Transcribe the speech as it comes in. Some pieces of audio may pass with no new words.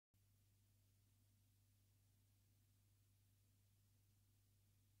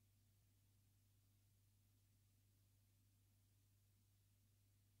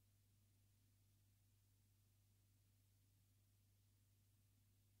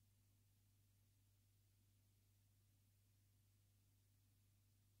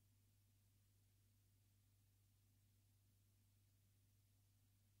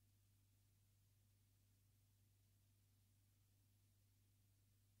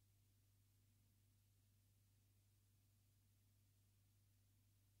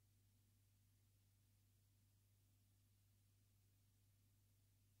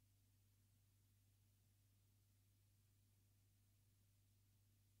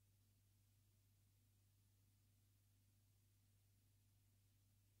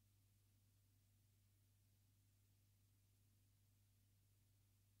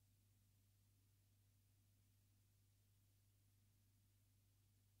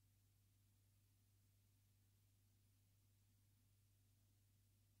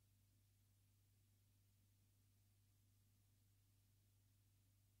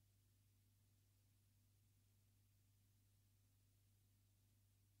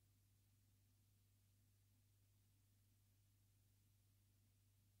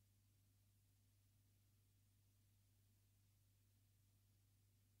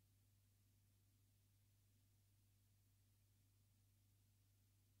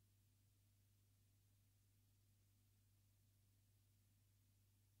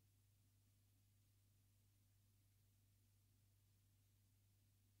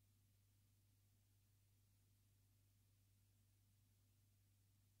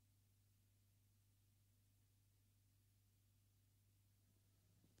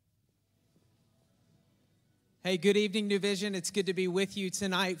Hey, good evening, New Vision. It's good to be with you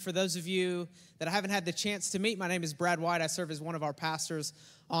tonight. For those of you that I haven't had the chance to meet, my name is Brad White. I serve as one of our pastors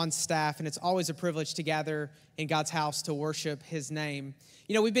on staff, and it's always a privilege to gather in God's house to worship His name.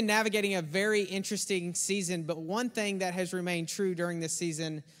 You know, we've been navigating a very interesting season, but one thing that has remained true during this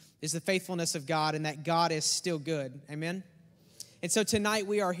season is the faithfulness of God and that God is still good. Amen? And so tonight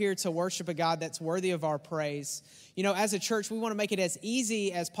we are here to worship a God that's worthy of our praise. You know, as a church, we want to make it as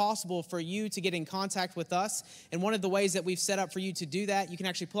easy as possible for you to get in contact with us. And one of the ways that we've set up for you to do that, you can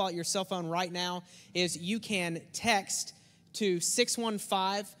actually pull out your cell phone right now, is you can text to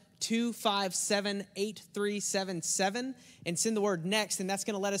 615-257-8377 and send the word next. And that's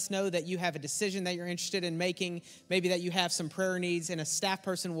going to let us know that you have a decision that you're interested in making, maybe that you have some prayer needs, and a staff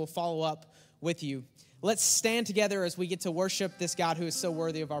person will follow up with you. Let's stand together as we get to worship this God who is so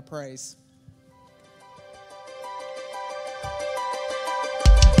worthy of our praise.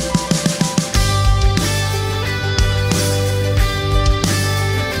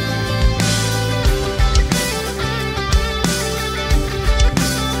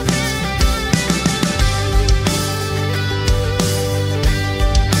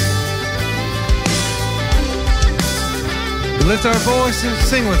 Lift our voices,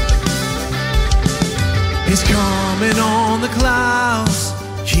 sing with us. He's coming on the clouds.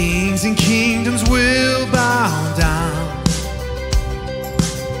 Kings and kingdoms will bow down.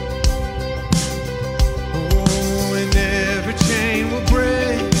 Oh, and every chain will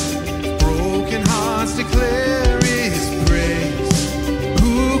break. Broken hearts declare His praise.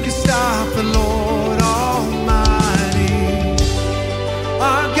 Who can stop the Lord Almighty?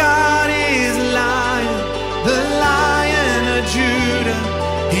 Our God is a lion, the Lion of Judah.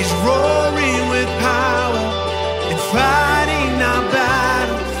 He's roaring with power and fighting our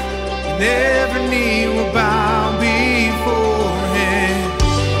battles, and every knee will bow before Him.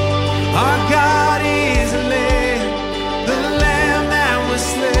 Our God is a Lamb, the Lamb that was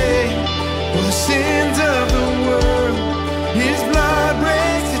slain for the sins of the world. His blood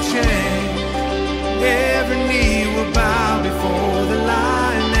breaks the chain. Every knee will bow before the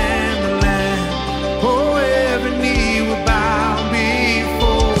Lion and the Lamb. Oh, every knee will bow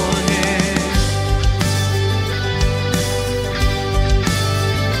before Him.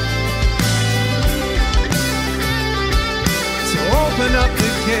 So open up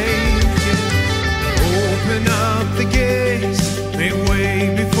the gates, open up the gates, make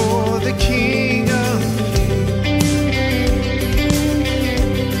way before the King of Kings.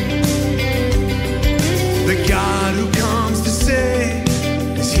 The God who comes to save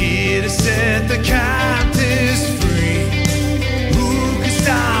is here to set the captives free. Who can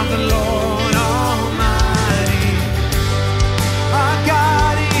stop the Lord Almighty? Our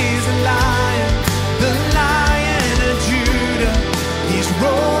God is a lion, the Lion of Judah. He's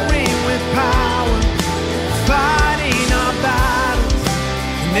roaring with power, fighting our battles,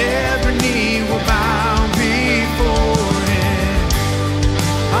 and every knee will bow before Him.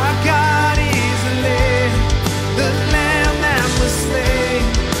 Our God is a Lamb, the Lamb that was slain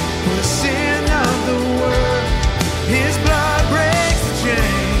for the sin of the world. His blood breaks the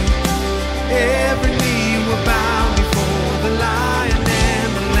chain. Every knee will bow before the Lion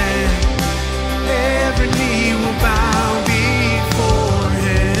and the Lamb. Every knee will bow before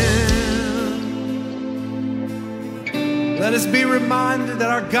Him. Let us be reminded that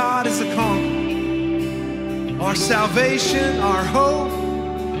our God is a conqueror, our salvation, our hope.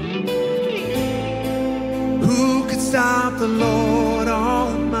 Who could stop the Lord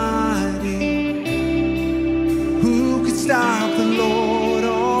Almighty? Who could stop the Lord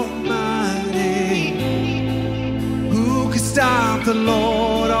Almighty? Who could stop the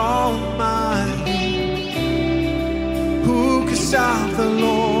Lord Almighty? Who could stop the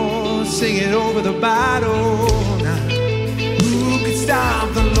Lord? Sing it over the battle now. Who could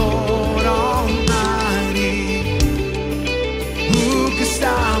stop the Lord Almighty? Who could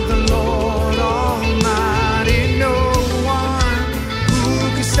stop the Lord Almighty? No one. Who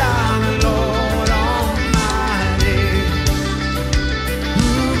could stop the Lord Almighty? Who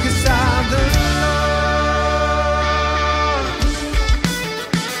could stop the Lord?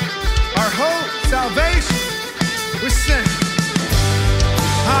 Our hope, salvation, we sing.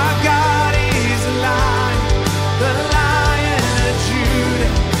 Our God is a lion, the Lion of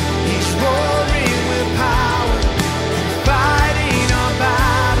Judah.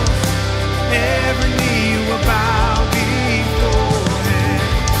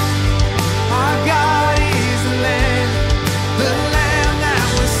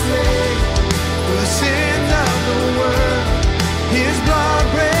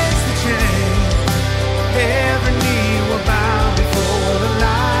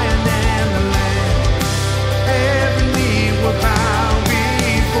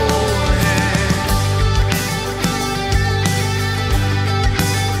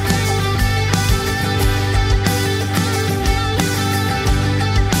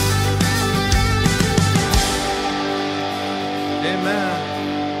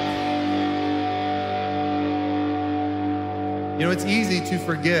 easy to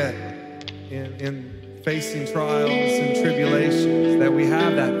forget in facing trials and tribulations that we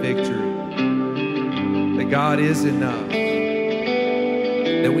have that victory, that God is enough,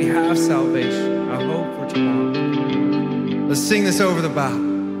 that we have salvation, a hope for tomorrow. Let's sing this over the bow.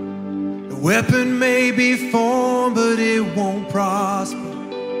 The weapon may be formed, but it won't prosper.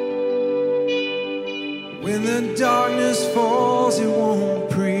 When the darkness falls, it won't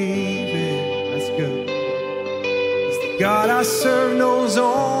prevail. That's good. 'Cause the God I serve knows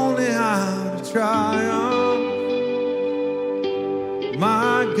only how to triumph.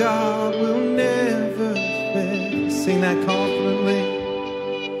 My God will never fail. Sing that confidently.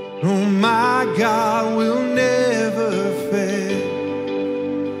 Oh, my God will never fail.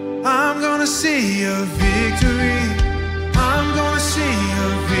 I'm gonna see a victory. I'm gonna see a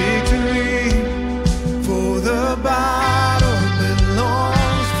victory. For the battle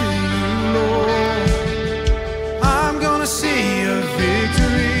belongs to you, Lord. I'm gonna see a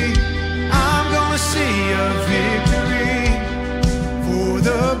victory. I'm gonna see a victory. For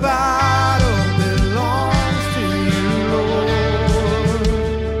the battle belongs to you, Lord.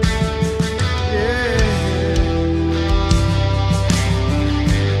 Yeah.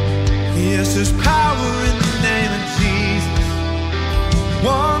 Yes, there's power in the name of Jesus.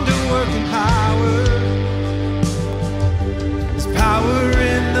 Wonder-working power. There's power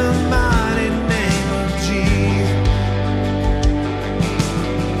in the mighty name of Jesus.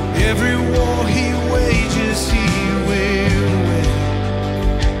 Every war he wages, he will win.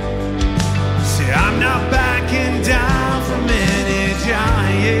 Say, I'm not backing down from any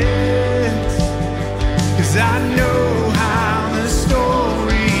giants, 'cause I know how the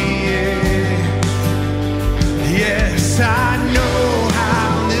story ends. Yes, I know how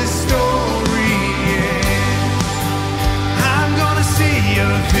this story ends. I'm gonna see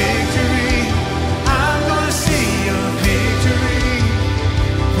a victory. I'm gonna see a victory.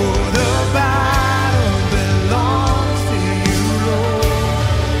 For the battle belongs to you, Lord.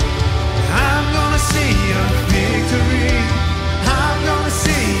 I'm gonna see a victory. I'm gonna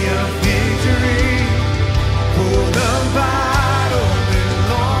see a victory. For the battle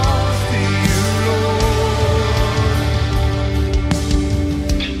belongs to you, Lord.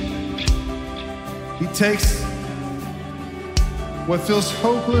 He takes what feels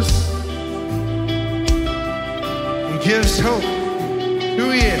hopeless and gives hope. Who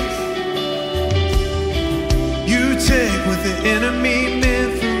he is. You take what the enemy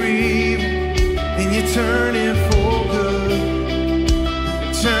meant for evil and you turn it for good.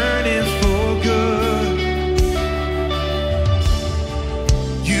 Turn it for good.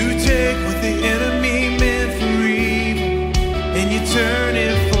 You take what the enemy meant for evil and you turn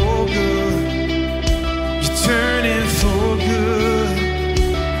it for good. You turn it for good.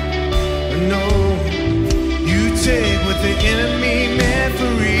 No, you take what the enemy meant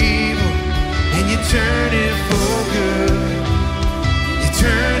for evil and you turn it for good. You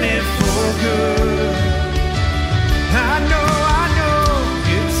turn it for good. I know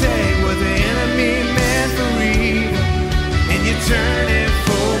you take what the enemy meant for evil and you turn it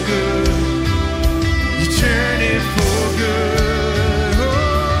for good. You turn it for good. Oh.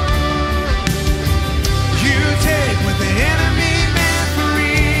 You take what the enemy meant for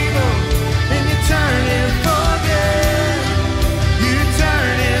evil and you turn it for good.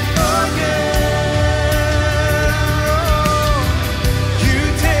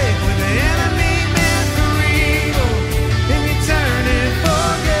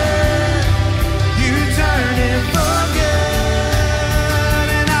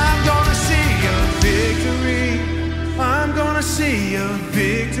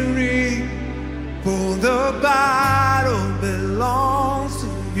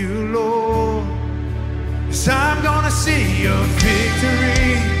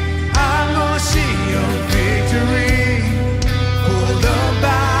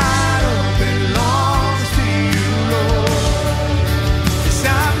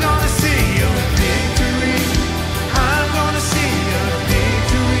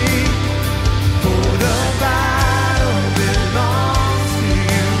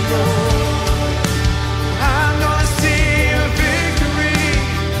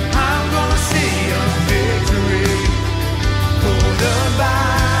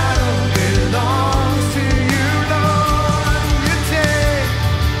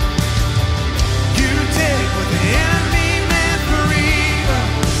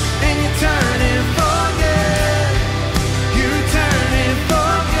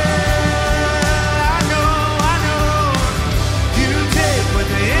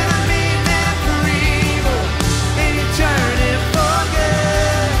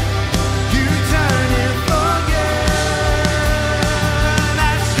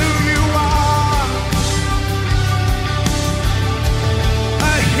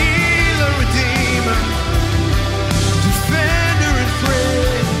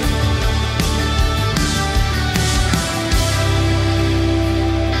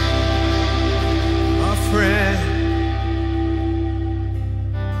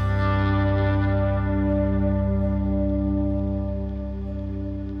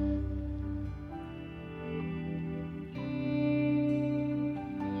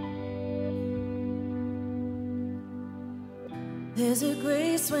 There's a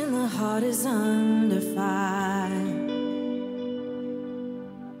grace when the heart is under fire.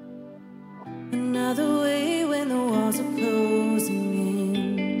 Another way when the walls are closing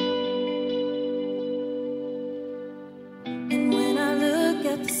in. And when I look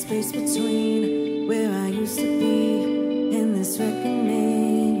at the space between where I used to be and this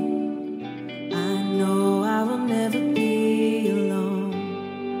reckoning, I know I will never be alone.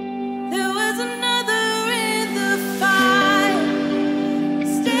 There was another in the fire,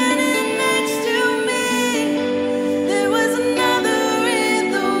 standing next to me. There was another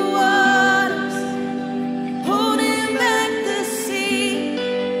in the waters, holding back the sea.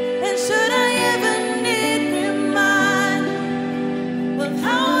 And should I ever need reminder of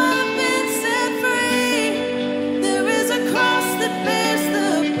how I've been set free, there is a cross that bears the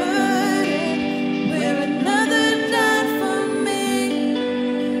burden, where another died for me.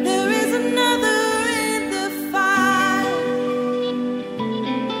 There is another in the fire.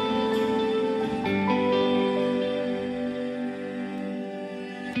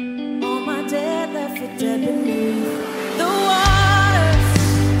 All my dead left for dead beneath the waters.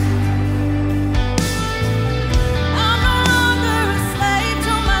 I'm no longer a slave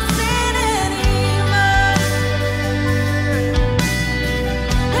to my sin anymore.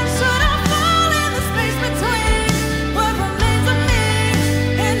 And should I fall in the space between what remains of me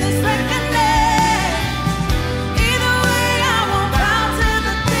and this reckoning, either way I won't bow to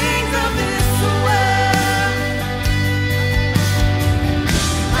the things of this world.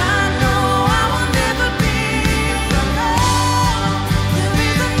 I know I will never be alone. There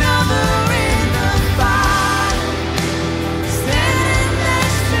is another in the fire, standing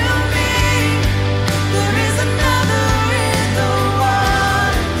next to me. There is another in the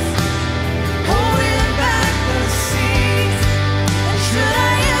waters, holding back the seas. And should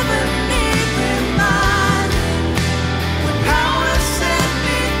I ever need reminding when power set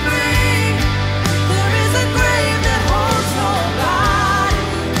me free, there is a grave that holds nobody.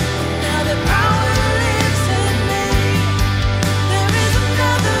 Now that power lives in me, there is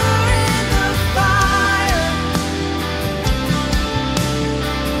another in the fire.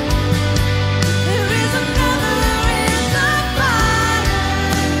 There is another in the fire.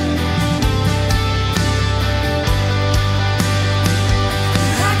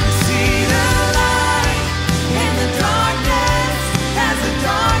 I can see the light in the darkness as the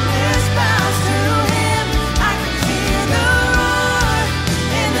darkness bows to him. I can hear the roar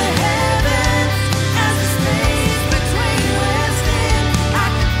in the heavens as the space between west and. I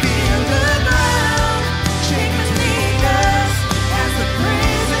can feel the ground shake beneath us as the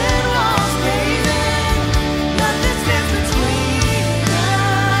prison walls cave in. Nothing stands between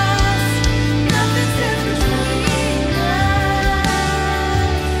us. Nothing stands between us.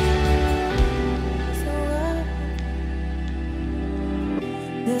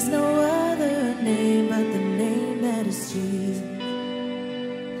 There's no other name but the name that is Jesus.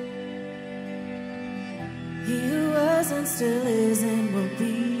 He who was and still is and will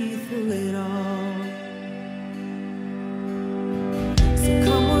be through it all. So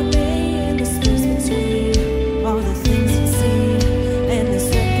come what may in the space between all the things you've seen and this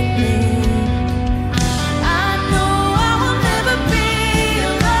reckoning, I know I will never be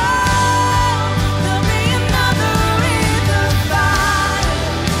alone. There'll be another in the fire,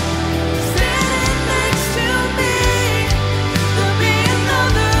 standing next to me. There'll be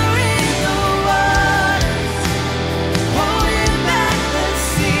another in the waters, holding back the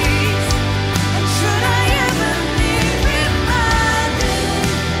seas. And should I ever need reminding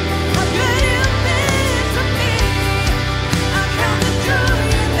how good you've been to me, I count the joy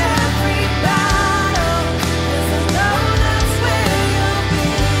in every battle, 'cause I know that's where you'll be.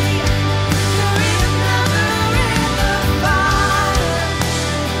 There is another in the fire.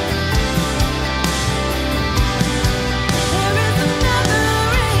 There is another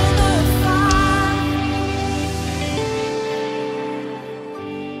in the fire.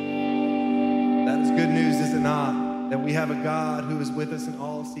 That is good news, is it not? That we have a God who is with us in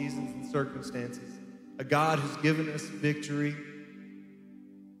all seasons and circumstances. A God who's given us victory.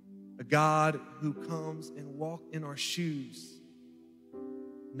 A God who comes and walks in our shoes,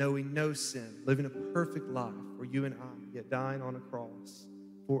 knowing no sin, living a perfect life for you and I, yet dying on a cross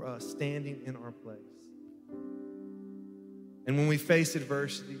for us, standing in our place. And when we face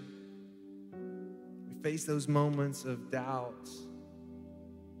adversity, we face those moments of doubt,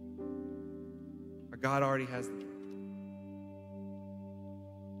 our God already has the victory.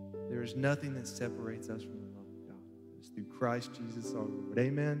 There is nothing that separates us from the love of God. It's through Christ Jesus our Lord.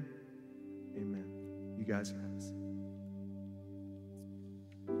 Amen. Amen. You guys can have a seat.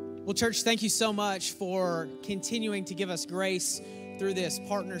 Well, church, thank you so much for continuing to give us grace through this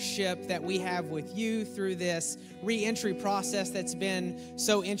partnership that we have with you, through this re-entry process that's been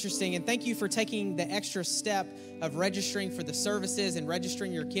so interesting. And thank you for taking the extra step of registering for the services and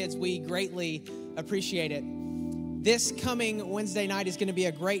registering your kids. We greatly appreciate it. This coming Wednesday night is going to be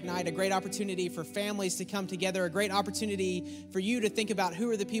a great night, a great opportunity for families to come together, a great opportunity for you to think about who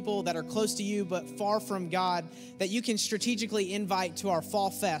are the people that are close to you but far from God that you can strategically invite to our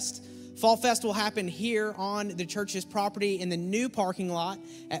Fall Fest. Fall Fest will happen here on the church's property in the new parking lot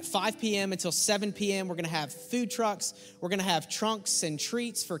at 5 p.m. until 7 p.m. We're going to have food trucks. We're going to have trunks and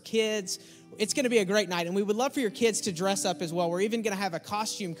treats for kids. It's going to be a great night, and we would love for your kids to dress up as well. We're even going to have a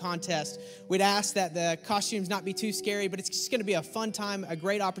costume contest. We'd ask that the costumes not be too scary, but it's just going to be a fun time, a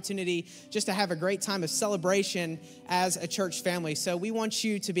great opportunity just to have a great time of celebration as a church family. So we want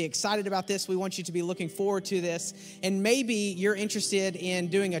you to be excited about this. We want you to be looking forward to this, and maybe you're interested in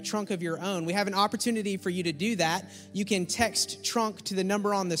doing a trunk of your own. We have an opportunity for you to do that. You can text trunk to the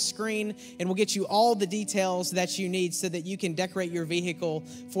number on the screen, and we'll get you all the details that you need so that you can decorate your vehicle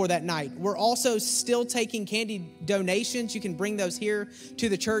for that night. We're also still taking candy donations. You can bring those here to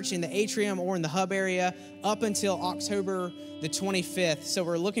the church in the atrium or in the hub area up until October the 25th. So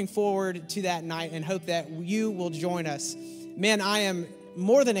we're looking forward to that night and hope that you will join us. Man, I am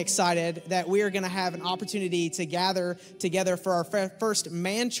more than excited that we are going to have an opportunity to gather together for our first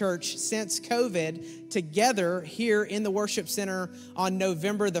man church since COVID together here in the worship center on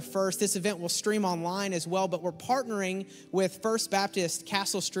November the 1st. This event will stream online as well, but we're partnering with First Baptist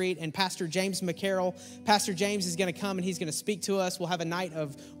Castle Street and Pastor James McCarroll. Pastor James is going to come and he's going to speak to us. We'll have a night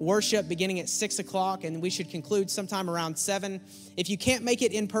of worship beginning at 6 o'clock, and we should conclude sometime around 7. If you can't make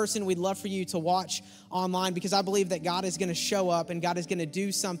it in person, we'd love for you to watch online, because I believe that God is going to show up and God is going to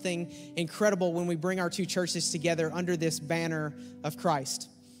do something incredible when we bring our two churches together under this banner of Christ.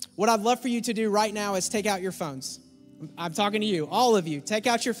 What I'd love for you to do right now is take out your phones. I'm talking to you, all of you. Take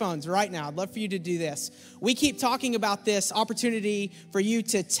out your phones right now. I'd love for you to do this. We keep talking about this opportunity for you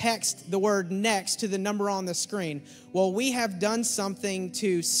to text the word NEXT to the number on the screen. Well, we have done something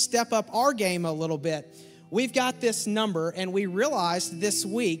to step up our game a little bit. We've got this number, and we realized this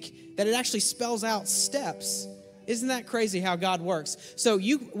week that it actually spells out steps. Isn't that crazy how God works? So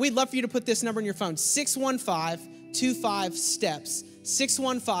we'd love for you to put this number in your phone, 615-25-STEPS,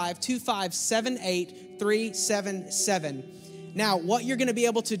 615-2578-377. Now, what you're going to be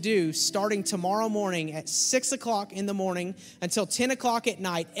able to do starting tomorrow morning at 6 o'clock in the morning until 10 o'clock at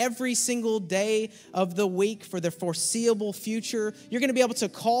night, every single day of the week for the foreseeable future, you're going to be able to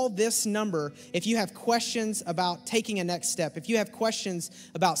call this number if you have questions about taking a next step, if you have questions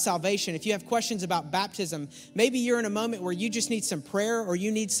about salvation, if you have questions about baptism. Maybe you're in a moment where you just need some prayer or you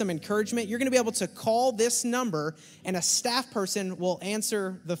need some encouragement. You're going to be able to call this number and a staff person will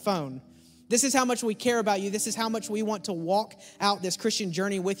answer the phone. This is how much we care about you. This is how much we want to walk out this Christian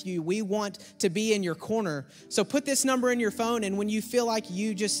journey with you. We want to be in your corner. So put this number in your phone, and when you feel like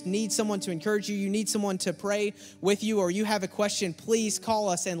you just need someone to encourage you, you need someone to pray with you, or you have a question, please call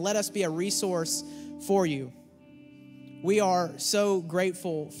us and let us be a resource for you. We are so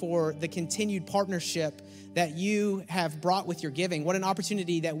grateful for the continued partnership that you have brought with your giving. What an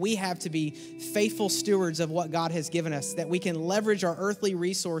opportunity that we have to be faithful stewards of what God has given us, that we can leverage our earthly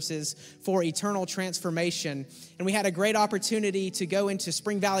resources for eternal transformation. And we had a great opportunity to go into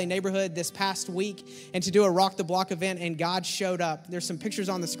Spring Valley neighborhood this past week and to do a Rock the Block event, and God showed up. There's some pictures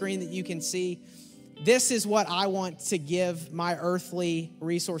on the screen that you can see. This is what I want to give my earthly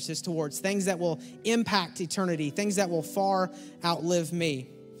resources towards, things that will impact eternity, things that will far outlive me.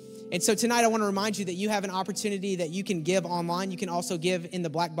 And so tonight I want to remind you that you have an opportunity that you can give online. You can also give in the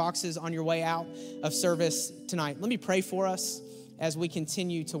black boxes on your way out of service tonight. Let me pray for us as we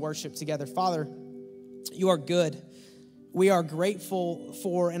continue to worship together. Father, you are good. We are grateful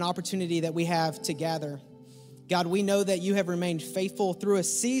for an opportunity that we have to gather. God, we know that you have remained faithful through a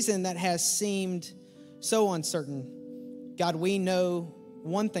season that has seemed so uncertain. God, we know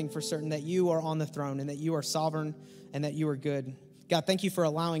one thing for certain, that you are on the throne and that you are sovereign and that you are good. God, thank you for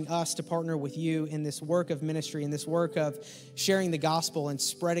allowing us to partner with you in this work of ministry, in this work of sharing the gospel and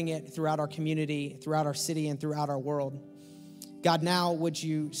spreading it throughout our community, throughout our city, and throughout our world. God, now would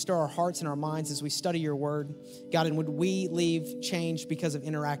you stir our hearts and our minds as we study your word? God, and would we leave changed because of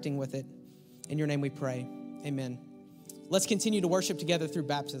interacting with it? In your name we pray, amen. Let's continue to worship together through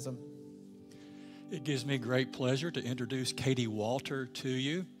baptism. It gives me great pleasure to introduce Katie Walter to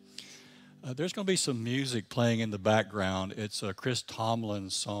you. There's going to be some music playing in the background. It's a Chris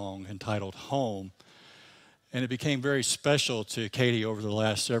Tomlin song entitled Home. And it became very special to Katie over the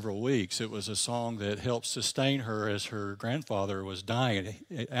last several weeks. It was a song that helped sustain her as her grandfather was dying.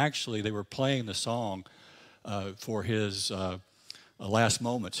 Actually, they were playing the song for his last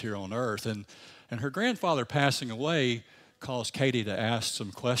moments here on earth. And her grandfather passing away caused Katie to ask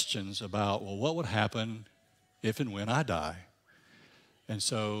some questions about, well, what would happen if and when I die? And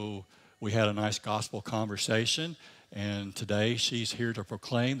so we had a nice gospel conversation. And today she's here to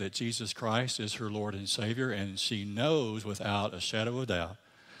proclaim that Jesus Christ is her Lord and Savior, and she knows without a shadow of doubt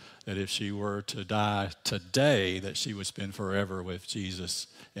that if she were to die today, that she would spend forever with Jesus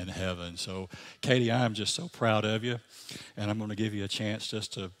in heaven. So, Katie, I'm just so proud of you, and I'm going to give you a chance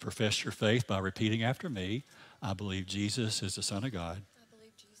just to profess your faith by repeating after me. I believe Jesus is the Son of God. I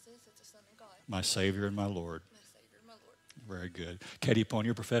believe Jesus is the Son of God. My Savior and my Lord. My Savior and my Lord. Very good. Katie, upon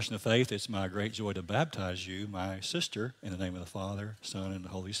your profession of faith, it's my great joy to baptize you, my sister, in the name of the Father, Son, and the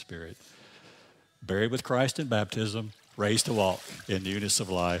Holy Spirit. Buried with Christ in baptism, raised to walk in newness of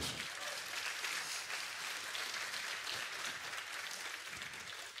life.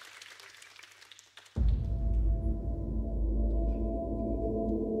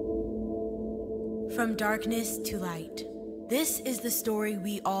 From darkness to light. This is the story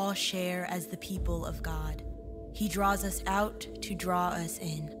we all share as the people of God. He draws us out to draw us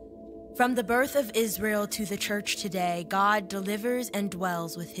in. From the birth of Israel to the church today, God delivers and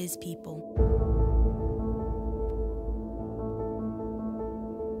dwells with his people.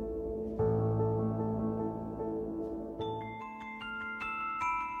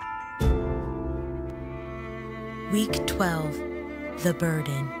 Week 12, The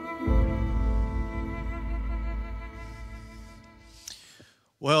Burden.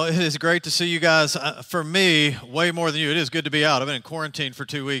 Well, it is great to see you guys. For me, way more than you, it is good to be out. I've been in quarantine for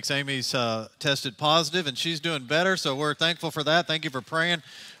 2 weeks. Amy's tested positive, and she's doing better, so we're thankful for that. Thank you for praying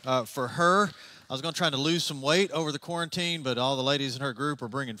for her. I was going to try to lose some weight over the quarantine, but all the ladies in her group are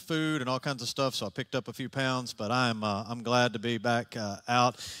bringing food and all kinds of stuff, so I picked up a few pounds. But I'm glad to be back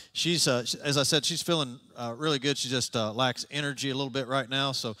out. She's as I said, she's feeling really good. She just lacks energy a little bit right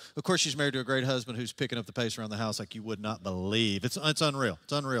now. So of course she's married to a great husband who's picking up the pace around the house like you would not believe. It's unreal.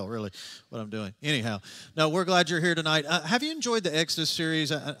 It's unreal, really, what I'm doing. Anyhow, no, we're glad you're here tonight. Have you enjoyed the Exodus series?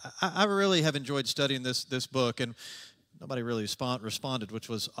 I really have enjoyed studying this book, and nobody really responded, which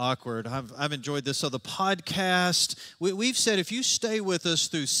was awkward. I've enjoyed this. So the podcast, we've said if you stay with us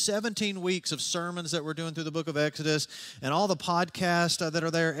through 17 weeks of sermons that we're doing through the book of Exodus, and all the podcasts that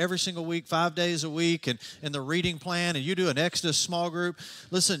are there every single week, 5 days a week, and the reading plan, and you do an Exodus small group,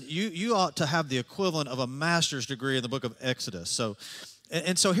 listen, you ought to have the equivalent of a master's degree in the book of Exodus.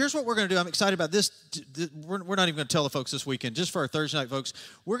 And so here's what we're going to do. I'm excited about this. We're not even going to tell the folks this weekend. Just for our Thursday night folks,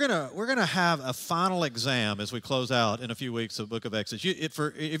 we're going to have a final exam as we close out in a few weeks of the book of Exodus.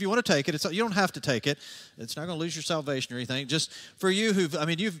 If you want to take it, you don't have to take it. It's not going to lose your salvation or anything. Just for you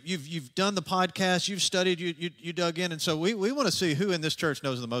you've done the podcast, you've studied, you dug in, and so we want to see who in this church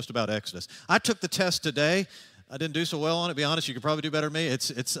knows the most about Exodus. I took the test today. I didn't do so well on it, to be honest. You could probably do better than me.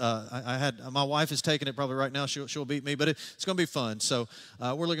 My wife is taking it probably right now. She'll beat me, but it's going to be fun. So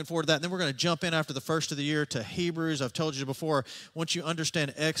we're looking forward to that. And then we're going to jump in after the first of the year to Hebrews. I've told you before, once you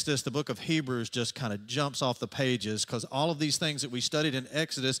understand Exodus, the book of Hebrews just kind of jumps off the pages, because all of these things that we studied in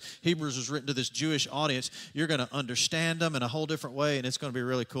Exodus, Hebrews was written to this Jewish audience. You're going to understand them in a whole different way, and it's going to be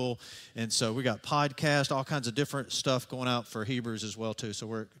really cool. And so we got podcasts, all kinds of different stuff going out for Hebrews as well, too. So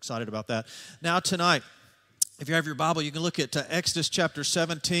we're excited about that. Now tonight, if you have your Bible, you can look at Exodus chapter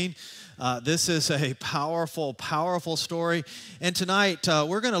 17. This is a powerful, powerful story. And tonight,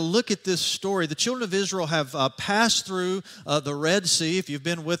 we're going to look at this story. The children of Israel have passed through the Red Sea, if you've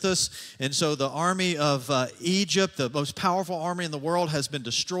been with us. And so the army of Egypt, the most powerful army in the world, has been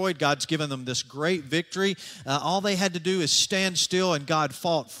destroyed. God's given them this great victory. All they had to do is stand still, and God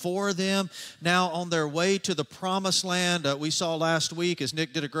fought for them. Now, on their way to the Promised Land, we saw last week, as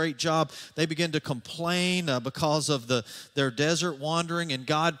Nick did a great job, they began to complain because of their desert wandering, and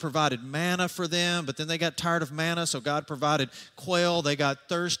God provided manna for them, but then they got tired of manna, so God provided quail. They got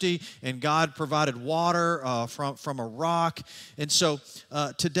thirsty, and God provided water from a rock. And so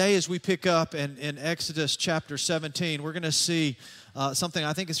today, as we pick up in Exodus chapter 17, we're going to see something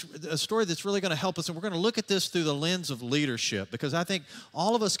I think is a story that's really going to help us, and we're going to look at this through the lens of leadership, because I think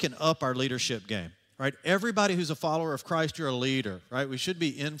all of us can up our leadership game. right? Everybody who's a follower of Christ, you're a leader, right? We should be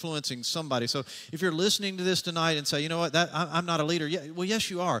influencing somebody. So if you're listening to this tonight and say, you know what, I'm not a leader. Yeah, well, yes,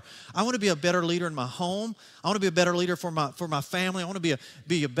 you are. I want to be a better leader in my home. I want to be a better leader for my family. I want to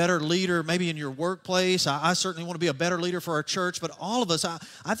be a better leader maybe in your workplace. I certainly want to be a better leader for our church. But all of us,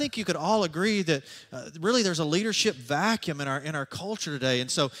 I think you could all agree that really there's a leadership vacuum in our culture today.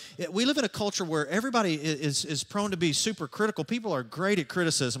 And so we live in a culture where everybody is prone to be super critical. People are great at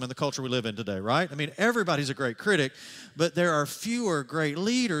criticism in the culture we live in today, right? I mean, everybody's a great critic, but there are fewer great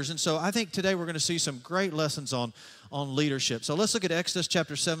leaders. And so I think today we're going to see some great lessons on leadership. So let's look at Exodus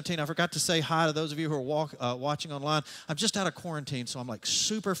chapter 17. I forgot to say hi to those of you who are watching online. I'm just out of quarantine, so I'm like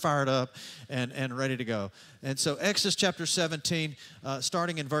super fired up and ready to go. And so Exodus chapter 17,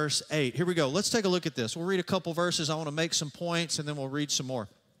 starting in verse 8. Here we go. Let's take a look at this. We'll read a couple verses. I want to make some points, and then we'll read some more.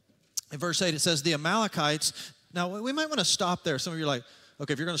 In verse 8, it says, the Amalekites. Now, we might want to stop there. Some of you are like,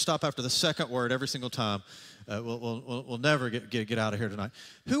 okay, if you're going to stop after the second word every single time, we'll never get out of here tonight.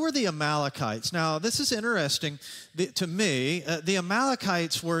 Who are the Amalekites? Now, this is interesting to me. The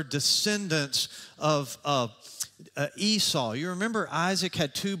Amalekites were descendants of Esau. You remember Isaac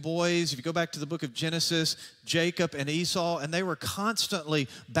had two boys. If you go back to the book of Genesis, Jacob and Esau, and they were constantly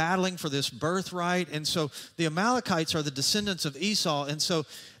battling for this birthright. And so the Amalekites are the descendants of Esau. And so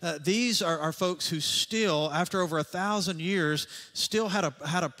these are folks who still, after over 1,000 years, still had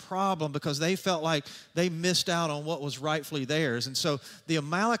a problem because they felt like they missed out on what was rightfully theirs. And so the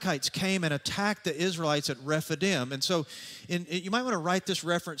Amalekites came and attacked the Israelites at Rephidim. And so you might want to write this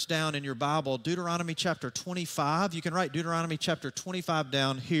reference down in your Bible, Deuteronomy chapter 25. You can write Deuteronomy chapter 25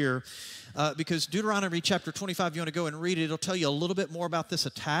 down here. Because Deuteronomy chapter 25, you want to go and read it. It'll tell you a little bit more about this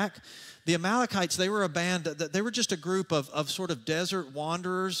attack. The Amalekites, they were a band, they were just a group of sort of desert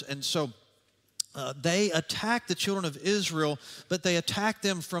wanderers. And so they attacked the children of Israel, but they attacked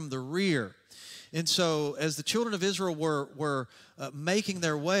them from the rear. And so as the children of Israel were making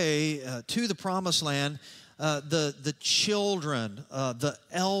their way to the promised land, the children, the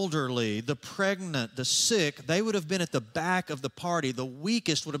elderly, the pregnant, the sick, they would have been at the back of the party. The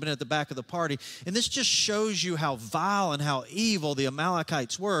weakest would have been at the back of the party. And this just shows you how vile and how evil the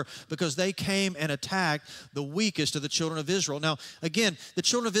Amalekites were, because they came and attacked the weakest of the children of Israel. Now, again, the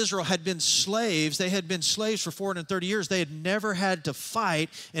children of Israel had been slaves. They had been slaves for 430 years. They had never had to fight,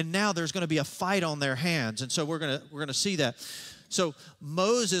 and now there's going to be a fight on their hands. And so we're going to see that. So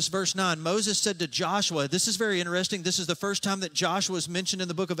Moses, verse 9, Moses said to Joshua, this is very interesting. This is the first time that Joshua is mentioned in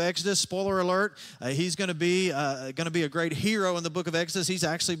the book of Exodus. Spoiler alert, he's going to be a great hero in the book of Exodus. He's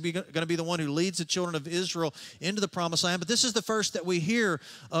actually going to be the one who leads the children of Israel into the promised land. But this is the first that we hear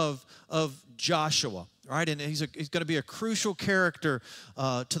of Joshua, right? And he's going to be a crucial character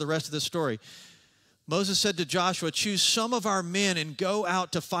to the rest of the story. Moses said to Joshua, choose some of our men and go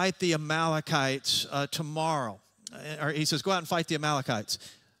out to fight the Amalekites tomorrow. Or he says, go out and fight the Amalekites.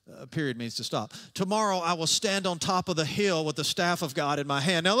 Period means to stop. Tomorrow I will stand on top of the hill with the staff of God in my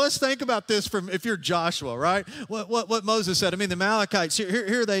hand. Now let's think about this from if you're Joshua, right? What Moses said. I mean, the Amalekites,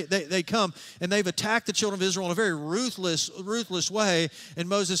 here they come, and they've attacked the children of Israel in a very ruthless way. And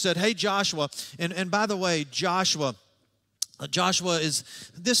Moses said, hey, Joshua, and by the way, Joshua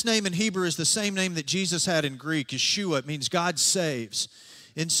is, this name in Hebrew is the same name that Jesus had in Greek, Yeshua. It means God saves.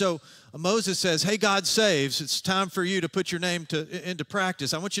 And so Moses says, hey, God saves. It's time for you to put your name into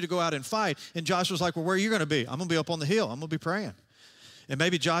practice. I want you to go out and fight. And Joshua's like, well, where are you going to be? I'm going to be up on the hill. I'm going to be praying. And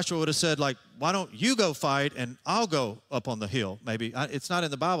maybe Joshua would have said, like, why don't you go fight and I'll go up on the hill? Maybe. It's not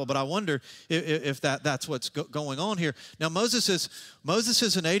in the Bible, but I wonder if that's what's going on here. Now, Moses is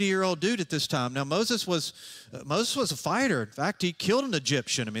an 80-year-old dude at this time. Now, Moses was a fighter. In fact, he killed an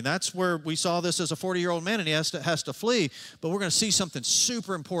Egyptian. I mean, that's where we saw this as a 40-year-old man, and he has to flee. But we're going to see something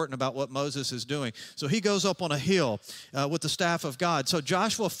super important about what Moses is doing. So he goes up on a hill with the staff of God. So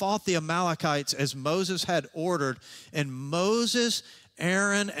Joshua fought the Amalekites as Moses had ordered, and Moses,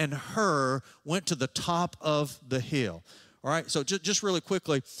 Aaron, and Hur went to the top of the hill. All right, so just really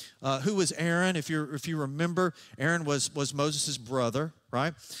quickly, who was Aaron? If you remember, Aaron was Moses' brother,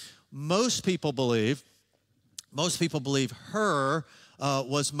 right? Most people believe Hur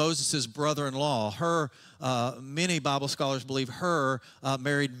was Moses' brother-in-law. Many Bible scholars believe Hur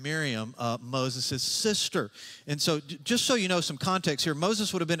married Miriam, Moses' sister. And so just so you know some context here,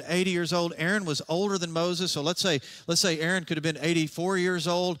 Moses would have been 80 years old. Aaron was older than Moses. So let's say Aaron could have been 84 years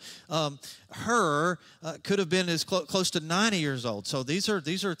old. Hur could have been as close to 90 years old. So these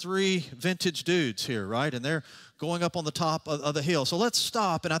are three vintage dudes here, right? And they're going up on the top of the hill. So let's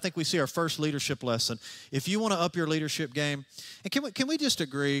stop, and I think we see our first leadership lesson. If you want to up your leadership game, and can we just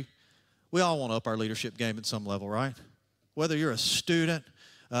agree, we all want to up our leadership game at some level, right? Whether you're a student,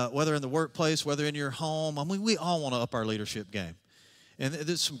 whether in the workplace, whether in your home. I mean, we all want to up our leadership game. And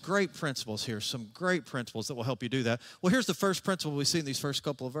there's some great principles here, some great principles that will help you do that. Well, here's the first principle we see in these first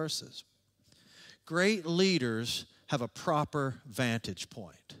couple of verses. Great leaders have a proper vantage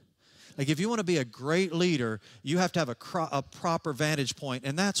point. Like if you want to be a great leader, you have to have a proper vantage point,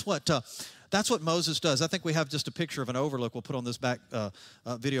 and that's what Moses does. I think we have just a picture of an overlook. We'll put on this back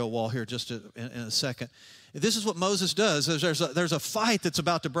video wall here just in a second. This is what Moses does. There's a fight that's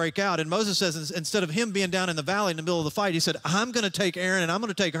about to break out, and Moses says instead of him being down in the valley in the middle of the fight, he said, I'm going to take Aaron and I'm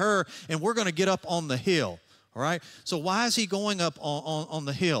going to take her, and we're going to get up on the hill. All right? So why is he going up on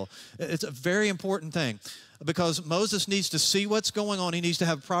the hill? It's a very important thing. Because Moses needs to see what's going on. He needs to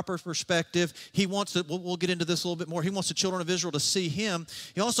have proper perspective. He wants to, we'll get into this a little bit more. He wants the children of Israel to see him.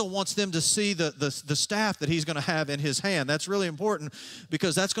 He also wants them to see the staff that he's going to have in his hand. That's really important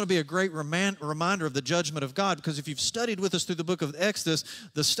because that's going to be a great reminder of the judgment of God. Because if you've studied with us through the book of Exodus,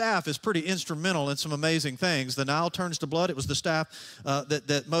 the staff is pretty instrumental in some amazing things. The Nile turns to blood. It was the staff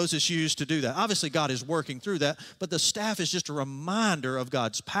that Moses used to do that. Obviously, God is working through that, but the staff is just a reminder of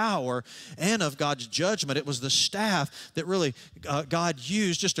God's power and of God's judgment. It was the staff that really God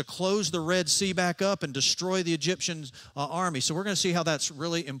used just to close the Red Sea back up and destroy the Egyptian army. So we're going to see how that's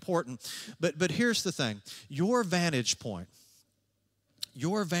really important. But here's the thing. Your vantage point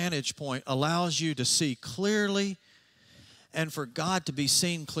allows you to see clearly and for God to be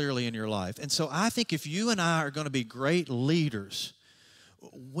seen clearly in your life. And so I think if you and I are going to be great leaders,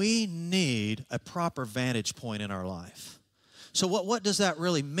 we need a proper vantage point in our life. So what does that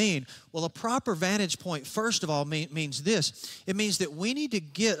really mean? Well, a proper vantage point, first of all, means this. It means that we need to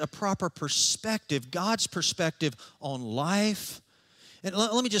get a proper perspective, God's perspective on life. And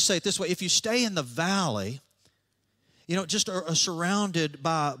let me just say it this way. If you stay in the valley, you know, just are surrounded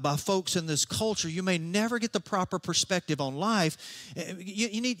by folks in this culture, you may never get the proper perspective on life.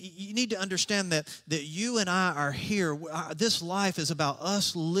 You need to understand that you and I are here. This life is about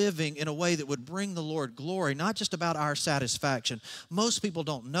us living in a way that would bring the Lord glory, not just about our satisfaction. Most people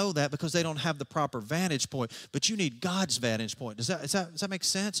don't know that because they don't have the proper vantage point, but you need God's vantage point. Does that make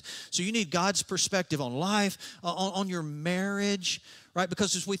sense? So you need God's perspective on life, on your marriage, right?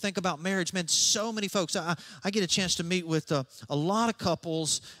 Because as we think about marriage, man, so many folks, I get a chance to meet with a lot of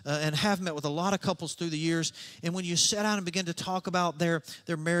couples and have met with a lot of couples through the years. And when you sit down and begin to talk about their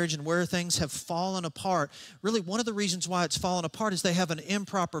marriage and where things have fallen apart, really one of the reasons why it's fallen apart is they have an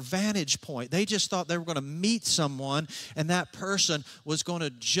improper vantage point. They just thought they were going to meet someone and that person was going to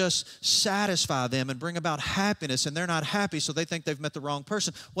just satisfy them and bring about happiness, and they're not happy, so they think they've met the wrong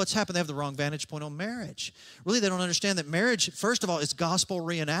person. What's happened? They have the wrong vantage point on marriage. Really, they don't understand that marriage, first of all, is gospel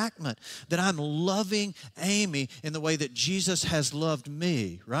reenactment, that I'm loving Amy in the way that Jesus has loved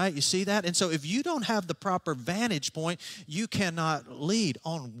me, right? You see that? And so if you don't have the proper vantage point, you cannot lead.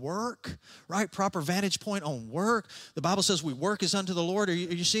 On work, right? Proper vantage point on work. The Bible says we work as unto the Lord. Are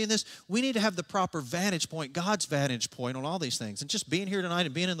you seeing this? We need to have the proper vantage point, God's vantage point on all these things. And just being here tonight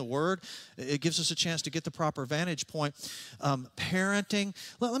and being in the Word, it gives us a chance to get the proper vantage point. Parenting.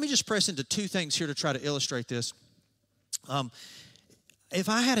 Let me just press into two things here to try to illustrate this. If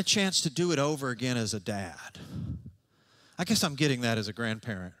I had a chance to do it over again as a dad, I guess I'm getting that as a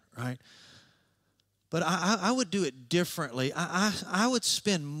grandparent, right? But I would do it differently. I would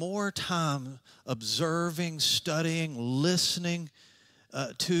spend more time observing, studying, listening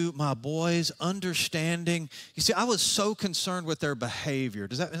to my boys, understanding. You see, I was so concerned with their behavior.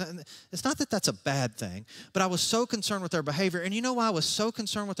 It's not that that's a bad thing, but I was so concerned with their behavior. And you know why I was so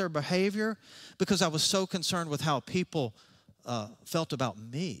concerned with their behavior? Because I was so concerned with how people felt about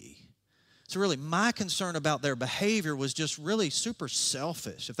me. So really, my concern about their behavior was just really super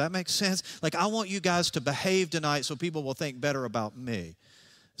selfish, if that makes sense. Like, I want you guys to behave tonight so people will think better about me.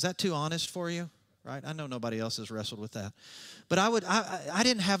 Is that too honest for you? Right? I know nobody else has wrestled with that. But I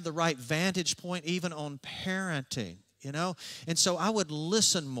didn't have the right vantage point even on parenting, you know? And so I would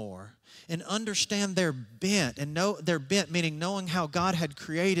listen more and understand their bent, and know their bent, meaning knowing how God had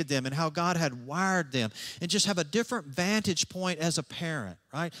created them and how God had wired them, and just have a different vantage point as a parent,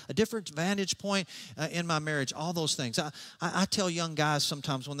 right? A different vantage point in my marriage, all those things. I tell young guys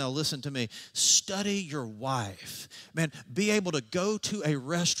sometimes when they'll listen to me, study your wife. Man, be able to go to a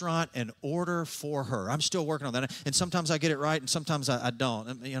restaurant and order for her. I'm still working on that, and sometimes I get it right, and sometimes I don't.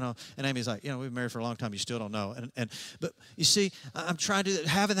 And, you know, and Amy's like, you know, we've been married for a long time, you still don't know. But you see, I'm trying to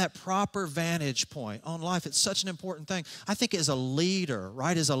having that proper vantage point on life. It's such an important thing. I think as a leader,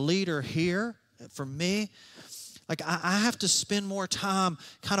 right? As a leader here, for me, Like, I have to spend more time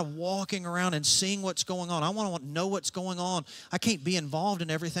kind of walking around and seeing what's going on. I want to know what's going on. I can't be involved in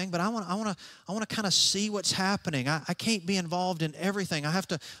everything, but I want to kind of see what's happening. I can't be involved in everything. I have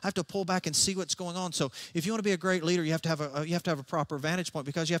to pull back and see what's going on. So if you want to be a great leader, you have to have a proper vantage point,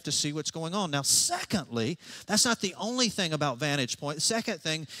 because you have to see what's going on. Now, secondly, that's not the only thing about vantage point. The second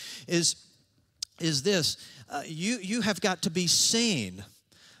thing is this: you have got to be seen.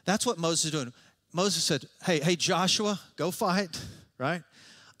 That's what Moses is doing. Moses said, hey, Joshua, go fight, right?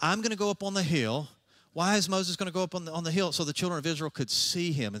 I'm going to go up on the hill. Why is Moses going to go up on the hill? So the children of Israel could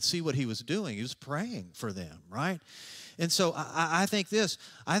see him and see what he was doing. He was praying for them, right? And so I think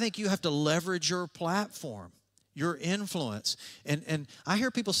you have to leverage your platform, your influence. And I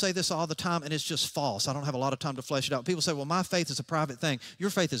hear people say this all the time, and it's just false. I don't have a lot of time to flesh it out. People say, well, my faith is a private thing. Your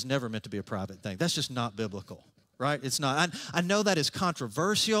faith is never meant to be a private thing. That's just not biblical. Right? It's not. I know that is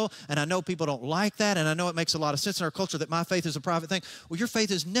controversial, and I know people don't like that, and I know it makes a lot of sense in our culture that my faith is a private thing. Well, your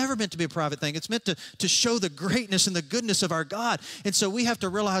faith is never meant to be a private thing. It's meant to show the greatness and the goodness of our God. And so we have to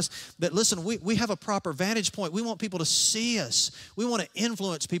realize that, listen, we have a proper vantage point. We want people to see us. We want to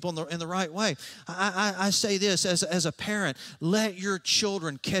influence people in the right way. I say this as a parent: let your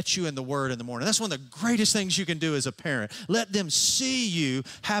children catch you in the Word in the morning. That's one of the greatest things you can do as a parent. Let them see you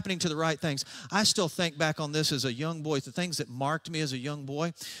happening to the right things. I still think back on this as a young boy, the things that marked me as a young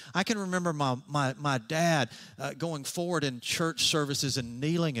boy. I can remember my dad going forward in church services and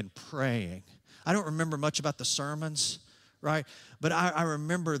kneeling and praying. I don't remember much about the sermons, right? But I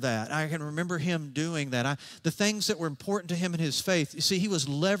remember that. I can remember him doing that. The things that were important to him in his faith, you see, he was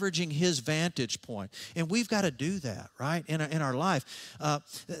leveraging his vantage point. And we've got to do that, right, in our life.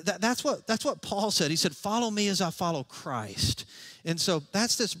 That's what Paul said. He said, follow me as I follow Christ. And so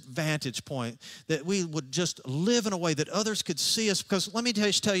that's this vantage point, that we would just live in a way that others could see us. Because let me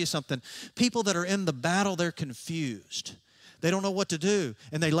just tell you something. People that are in the battle, they're confused. They don't know what to do,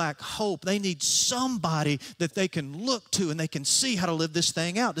 and they lack hope. They need somebody that they can look to, and they can see how to live this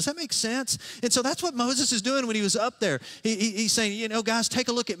thing out. Does that make sense? And so that's what Moses is doing when he was up there. He's saying, guys, take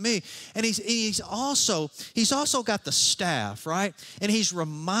a look at me. And he's also got the staff, right? And he's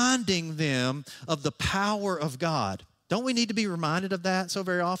reminding them of the power of God. Don't we need to be reminded of that so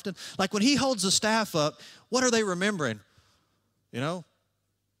very often? Like when he holds the staff up, what are they remembering? The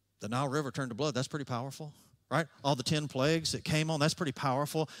Nile River turned to blood. That's pretty powerful. Right? All the 10 plagues that came on, that's pretty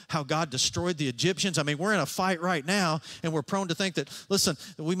powerful. How God destroyed the Egyptians. I mean, we're in a fight right now, and we're prone to think that, listen,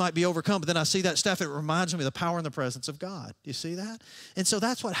 we might be overcome, but then I see that staff, it reminds me of the power and the presence of God. You see that? And so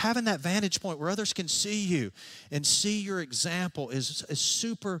that's what having that vantage point where others can see you and see your example is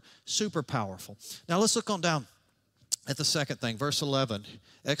super, super powerful. Now let's look on down at the second thing, verse 11.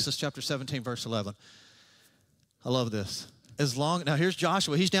 Exodus chapter 17, verse 11. I love this. Now here's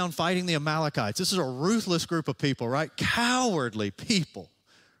Joshua. He's down fighting the Amalekites. This is a ruthless group of people, right? Cowardly people,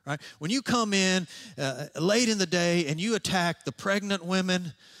 right? When you come in late in the day and you attack the pregnant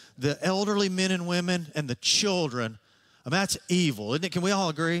women, the elderly men and women, and the children, I mean, that's evil, isn't it? Can we all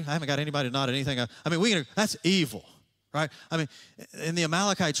agree? I haven't got anybody to nod anything. That's evil, right? I mean, and the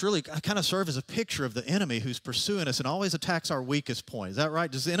Amalekites really kind of serve as a picture of the enemy who's pursuing us and always attacks our weakest point. Is that right?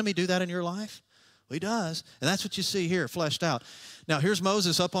 Does the enemy do that in your life? He does, and that's what you see here fleshed out. Now, here's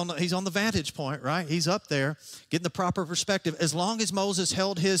Moses he's on the vantage point, right? He's up there getting the proper perspective. As long as Moses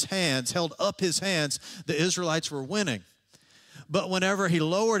held up his hands, the Israelites were winning. But whenever he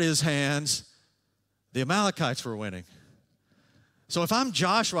lowered his hands, the Amalekites were winning. So if I'm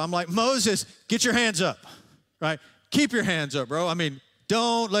Joshua, I'm like, Moses, get your hands up, right? Keep your hands up, bro. I mean,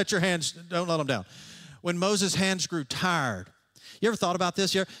 don't let them down. When Moses' hands grew tired, you ever thought about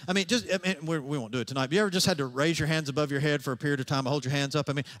this? We won't do it tonight, but you ever just had to raise your hands above your head for a period of time, hold your hands up?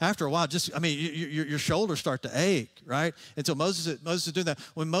 I mean, after a while, your shoulders start to ache, right? And so Moses is doing that.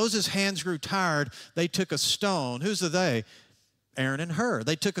 When Moses' hands grew tired, they took a stone. Who's the they? Aaron and Hur.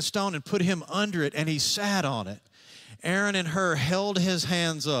 They took a stone and put him under it, and he sat on it. Aaron and Hur held his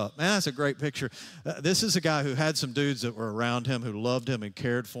hands up. Man, that's a great picture. This is a guy who had some dudes that were around him who loved him and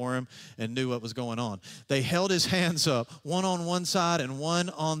cared for him and knew what was going on. They held his hands up, one on one side and one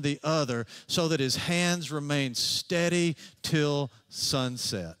on the other, so that his hands remained steady till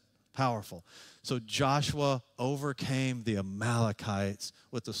sunset. Powerful. So Joshua overcame the Amalekites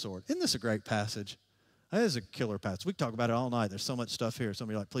with the sword. Isn't this a great passage? That is a killer passage. We can talk about it all night. There's so much stuff here. Some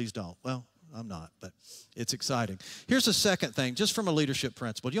of you are like, please don't. Well, I'm not, but it's exciting. Here's the second thing, just from a leadership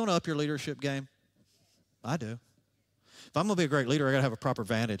principle. Do you want to up your leadership game? I do. If I'm going to be a great leader, I got to have a proper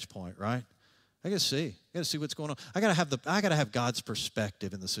vantage point, right? I got to see. I got to see what's going on. I got to have God's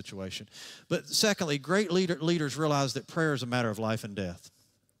perspective in the situation. But secondly, great leaders realize that prayer is a matter of life and death.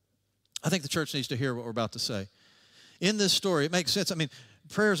 I think the church needs to hear what we're about to say. in this story, it makes sense. I mean,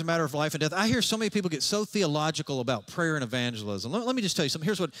 prayer is a matter of life and death. I hear so many people get so theological about prayer and evangelism. Let me just tell you something.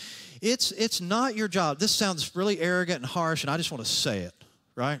 Here's what, it's not your job. This sounds really arrogant and harsh, and I just want to say it,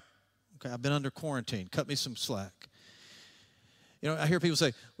 right? Okay, I've been under quarantine. Cut me some slack. You know, I hear people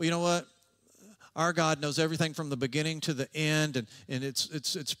say, well, you know what? Our God knows everything from the beginning to the end, and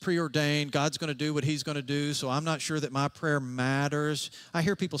it's preordained. God's going to do what he's going to do, so I'm not sure that my prayer matters. I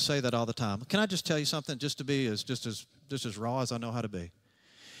hear people say that all the time. Can I just tell you something, just to be just as raw as I know how to be?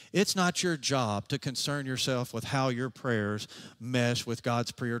 It's not your job to concern yourself with how your prayers mesh with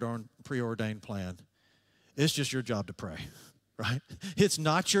God's preordained plan. It's just your job to pray. Right? It's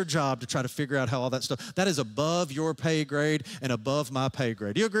not your job to try to figure out how all that stuff, that is above your pay grade and above my pay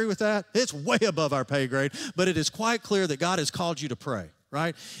grade. Do you agree with that? It's way above our pay grade, but it is quite clear that God has called you to pray,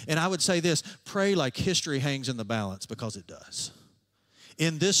 right? And I would say this, pray like history hangs in the balance, because it does.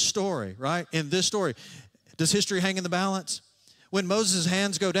 In this story, right? In this story, does history hang in the balance? When Moses'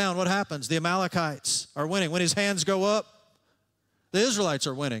 hands go down, what happens? The Amalekites are winning. When his hands go up, the Israelites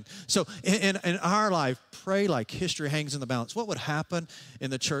are winning. So in our life, pray like history hangs in the balance. What would happen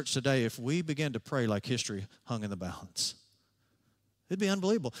in the church today if we began to pray like history hung in the balance? It'd be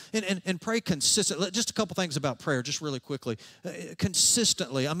unbelievable. And pray consistently. Just a couple things about prayer, just really quickly.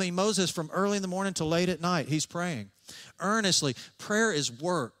 Consistently. I mean, Moses, from early in the morning to late at night, he's praying. Earnestly. Prayer is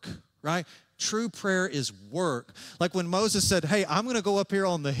work, right? True prayer is work. Like when Moses said, hey, I'm going to go up here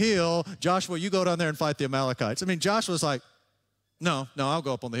on the hill. Joshua, you go down there and fight the Amalekites. I mean, Joshua's like, no, I'll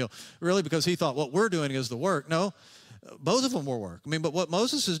go up on the hill. Really, because he thought what we're doing is the work. No, both of them were work. I mean, but what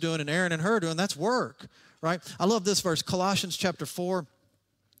Moses is doing and Aaron and her doing, that's work, right? I love this verse, Colossians chapter 4,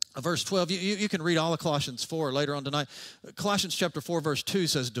 verse 12. You can read all of Colossians 4 later on tonight. Colossians chapter 4, verse 2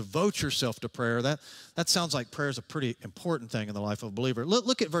 says, devote yourself to prayer. That sounds like prayer is a pretty important thing in the life of a believer.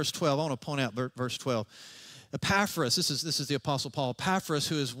 Look at verse 12. I want to point out verse 12. Epaphras, this is the Apostle Paul. Epaphras,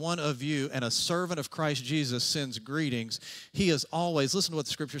 who is one of you and a servant of Christ Jesus, sends greetings. He is always, listen to what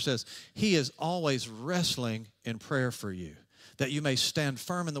the scripture says, he is always wrestling in prayer for you, that you may stand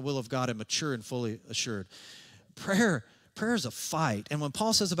firm in the will of God and mature and fully assured. Prayer is a fight. And when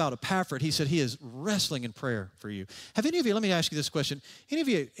Paul says about Epaphras, he said he is wrestling in prayer for you. Have any of you, let me ask you this question, any of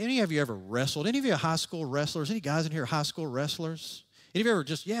you ever wrestled? Any of you high school wrestlers? Any guys in here high school wrestlers? Any of you ever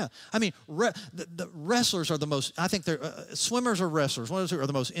just, yeah. I mean, the wrestlers are the most, I think they're, swimmers or wrestlers, one of those are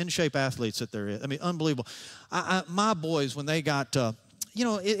the most in-shape athletes that there is. I mean, unbelievable. My boys, when they got, you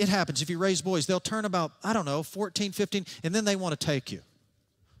know, it happens. If you raise boys, they'll turn about, 14, 15, and then they want to take you.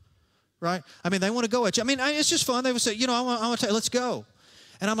 Right? I mean, they want to go at you. I mean, it's just fun. They would say, you know, I want to take, let's go.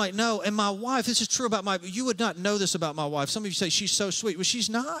 And I'm like, no. And my wife, this is true about you would not know this about my wife. Some of you say she's so sweet. Well, she's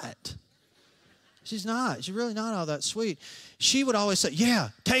not. She's not. She's really not all that sweet. She would always say, yeah,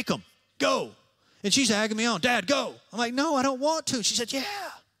 take them, go. And she's egging me on, Dad, go. I'm like, no, I don't want to. She said, yeah.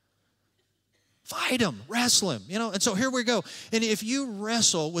 Fight him, wrestle him, you know. And so here we go. And if you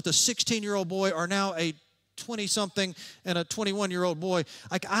wrestle with a 16-year-old boy or now a 20-something and a 21-year-old boy,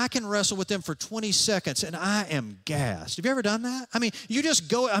 like I can wrestle with them for 20 seconds and I am gassed. Have you ever done that? I mean, you just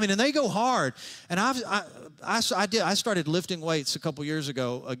go, and they go hard. And I started lifting weights a couple years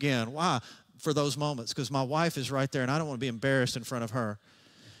ago again. Why? For those moments, because my wife is right there and I don't want to be embarrassed in front of her.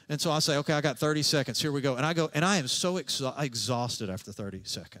 And so I say, okay, I got 30 seconds. Here we go. And I go, and I am so exhausted after 30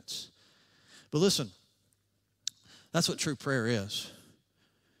 seconds. But listen, that's what true prayer is.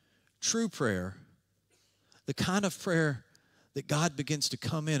 True prayer, the kind of prayer that God begins to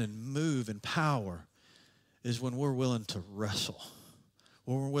come in and move in power, is when we're willing to wrestle,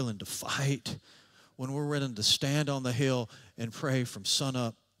 when we're willing to fight, when we're willing to stand on the hill and pray from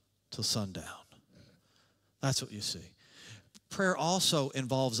sunup till sundown. That's what you see. Prayer also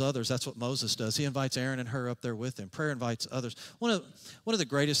involves others. That's what Moses does. He invites Aaron and her up there with him. Prayer invites others. One of the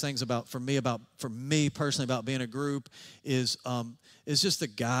greatest things for me personally about being a group is just the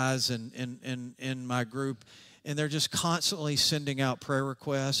guys in my group, and they're just constantly sending out prayer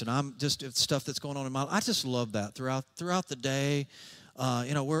requests, and I'm just stuff that's going on in my life. I just love that throughout the day.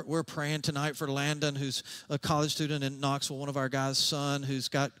 You know, we're praying tonight for Landon, who's a college student in Knoxville, one of our guys' son, who's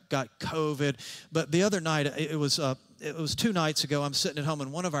got COVID. But the other night, it was 2 nights ago, I'm sitting at home,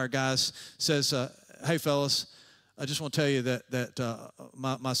 and one of our guys says, hey, fellas, I just want to tell you that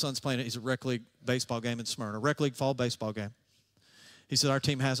my son's playing, he's a rec league baseball game in Smyrna, rec league fall baseball game. He said, our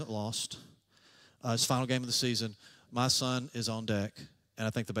team hasn't lost. It's the final game of the season. My son is on deck, and I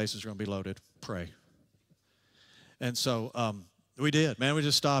think the bases are going to be loaded. Pray. And so we did, man. We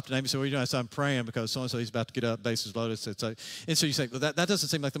just stopped, and Amy said, what are you doing? I said, I'm praying because so-and-so, he's about to get up, bases loaded. And so you say, well, that doesn't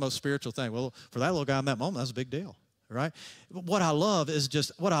seem like the most spiritual thing. Well, for that little guy in that moment, that was a big deal, right? What I love is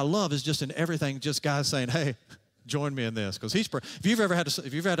just in everything, just guys saying, hey, Join me in this, because he's praying. If you've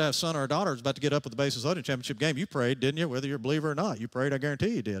had to have a son or a daughter who's about to get up with the Basis Loading Championship game, you prayed, didn't you? Whether you're a believer or not, you prayed. I guarantee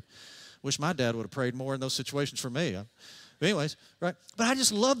you did. Wish my dad would have prayed more in those situations for me. But anyways, right? But I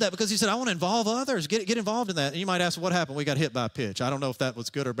just love that because he said, I want to involve others. Get involved in that. And you might ask, what happened? We got hit by a pitch. I don't know if that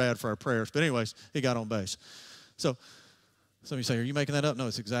was good or bad for our prayers. But anyways, he got on base. So some of you say, are you making that up? No,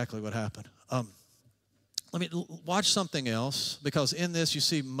 it's exactly what happened. Let me watch something else, because in this you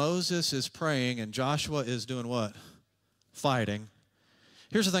see Moses is praying and Joshua is doing what? Fighting.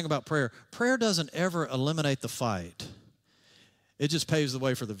 Here's the thing about prayer. Prayer doesn't ever eliminate the fight. It just paves the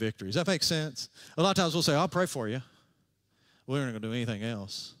way for the victory. Does that make sense? A lot of times we'll say, I'll pray for you. We're not going to do anything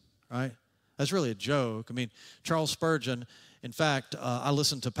else, right? That's really a joke. I mean, Charles Spurgeon, in fact, I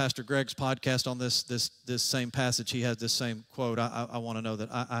listened to Pastor Greg's podcast on this same passage. He has this same quote. I want to know that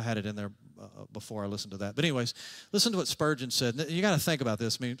I had it in there before I listened to that. But anyways, listen to what Spurgeon said. You got to think about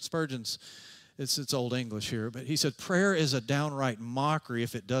this. I mean, Spurgeon's, it's old English here, but he said, prayer is a downright mockery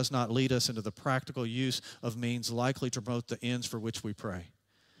if it does not lead us into the practical use of means likely to promote the ends for which we pray.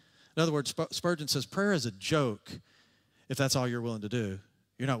 In other words, Spurgeon says prayer is a joke if that's all you're willing to do.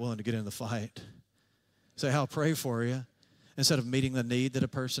 You're not willing to get in the fight. Say, I'll pray for you. Instead of meeting the need that a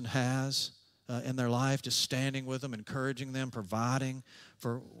person has in their life, just standing with them, encouraging them, providing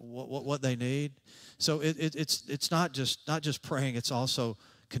for what they need. So it's not just praying, it's also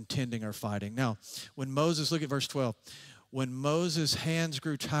contending or fighting. Now, when Moses, look at verse 12. When Moses' hands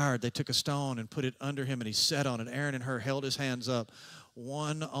grew tired, they took a stone and put it under him, and he sat on it. Aaron and Hur held his hands up,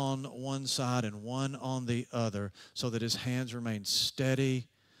 one on one side and one on the other, so that his hands remained steady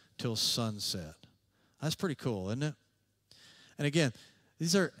till sunset. That's pretty cool, isn't it? And again,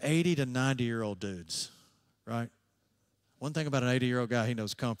 these are 80 to 90-year-old dudes, right? One thing about an 80-year-old guy, he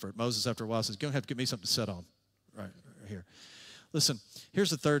knows comfort. Moses, after a while, says, you're going to have to give me something to sit on right here. Listen, here's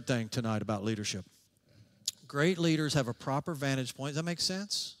the third thing tonight about leadership. Great leaders have a proper vantage point. Does that make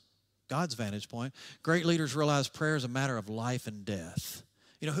sense? God's vantage point. Great leaders realize prayer is a matter of life and death.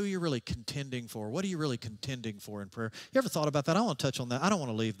 You know, who you're really contending for. What are you really contending for in prayer? You ever thought about that? I want to touch on that. I don't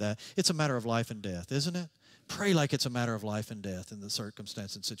want to leave that. It's a matter of life and death, isn't it? Pray like it's a matter of life and death in the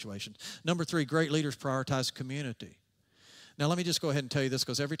circumstance and situation. Number 3, great leaders prioritize community. Now, let me just go ahead and tell you this,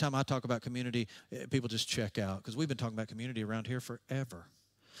 because every time I talk about community, people just check out, because we've been talking about community around here forever.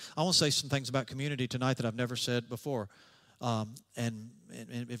 I want to say some things about community tonight that I've never said before. And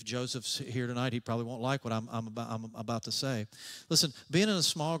if Joseph's here tonight, he probably won't like what I'm about to say. Listen, being in a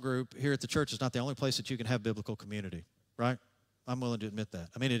small group here at the church is not the only place that you can have biblical community, right? I'm willing to admit that.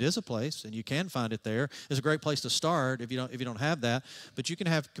 I mean, it is a place, and you can find it there. It's a great place to start if you don't have that. But you can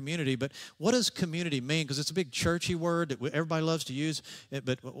have community. But what does community mean? Because it's a big churchy word that everybody loves to use.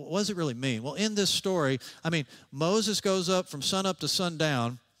 But what does it really mean? Well, in this story, I mean, Moses goes up from sunup to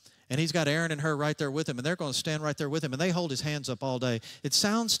sundown, and he's got Aaron and Hur right there with him, and they're going to stand right there with him, and they hold his hands up all day. It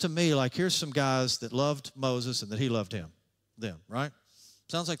sounds to me like here's some guys that loved Moses and that he loved them, right?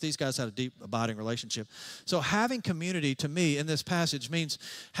 Sounds like these guys had a deep, abiding relationship. So having community, to me, in this passage means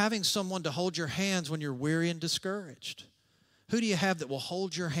having someone to hold your hands when you're weary and discouraged. Who do you have that will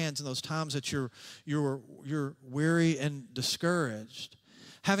hold your hands in those times that you're weary and discouraged?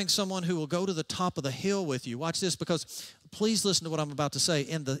 Having someone who will go to the top of the hill with you. Watch this, because please listen to what I'm about to say.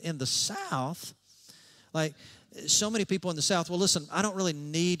 In the South, like, so many people in the South, well, listen, I don't really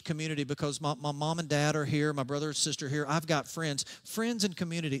need community because my mom and dad are here, my brother and sister are here, I've got friends. Friends and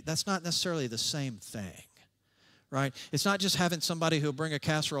community, that's not necessarily the same thing, right? It's not just having somebody who'll bring a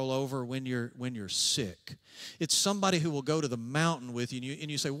casserole over when you're sick. It's somebody who will go to the mountain with you,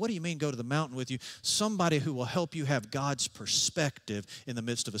 and you say, what do you mean go to the mountain with you? Somebody who will help you have God's perspective in the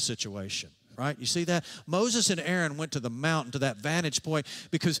midst of a situation. Right? You see that? Moses and Aaron went to the mountain, to that vantage point,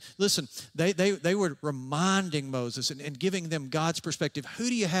 because, listen, they were reminding Moses and giving them God's perspective. Who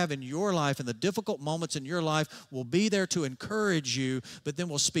do you have in your life, and the difficult moments in your life will be there to encourage you, but then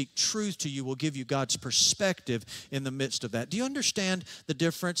will speak truth to you, will give you God's perspective in the midst of that. Do you understand the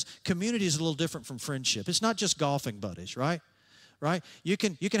difference? Community is a little different from friendship. It's not just golfing buddies, right? Right? You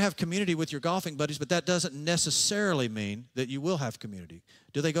can have community with your golfing buddies, but that doesn't necessarily mean that you will have community.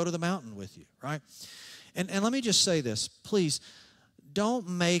 Do they go to the mountain with you, right? And let me just say this, please, don't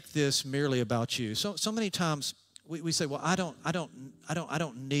make this merely about you. So many times we say, well, I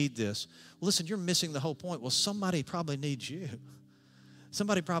don't need this. Well, listen, you're missing the whole point. Well, somebody probably needs you.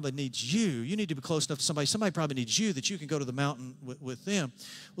 Somebody probably needs you. You need to be close enough to somebody. Somebody probably needs you that you can go to the mountain with them.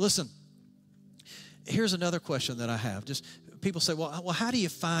 Well, listen, here's another question that I have. Just people say, well, how do you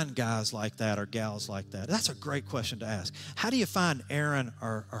find guys like that or gals like that? That's a great question to ask. How do you find Aaron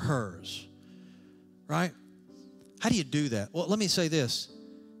or hers? Right? How do you do that? Well, let me say this.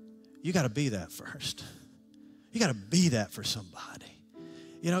 You got to be that first. You got to be that for somebody.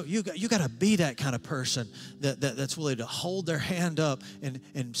 You know, you got to be that kind of person that's willing to hold their hand up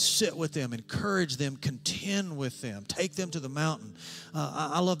and sit with them, encourage them, contend with them, take them to the mountain.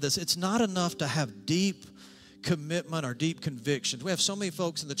 I love this. It's not enough to have deep commitment or deep convictions. We have so many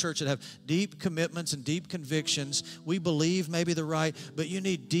folks in the church that have deep commitments and deep convictions. We believe maybe they're right, but you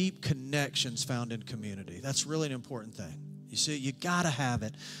need deep connections found in community. That's really an important thing. You see, you got to have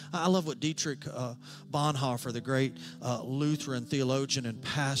it. I love what Dietrich Bonhoeffer, the great Lutheran theologian and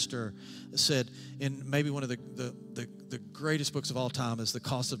pastor, said in maybe one of the greatest books of all time is The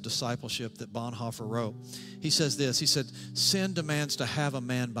Cost of Discipleship that Bonhoeffer wrote. He says this, he said, sin demands to have a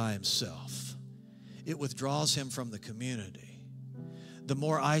man by himself. It withdraws him from the community. The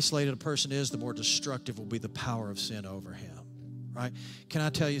more isolated a person is, the more destructive will be the power of sin over him, right? Can I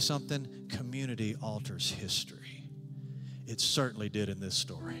tell you something? Community alters history. It certainly did in this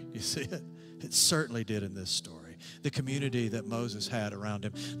story. You see it? It certainly did in this story. The community that Moses had around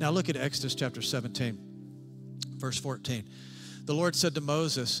him. Now look at Exodus chapter 17, verse 14. The Lord said to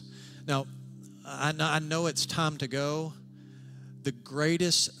Moses, now I know it's time to go. The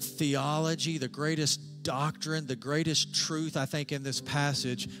greatest theology, the greatest doctrine, the greatest truth, I think, in this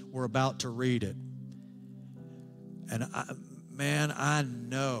passage, we're about to read it. And I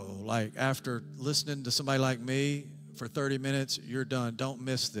know, like after listening to somebody like me, for 30 minutes, you're done. Don't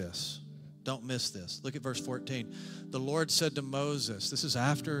miss this. Don't miss this. Look at verse 14. The Lord said to Moses, this is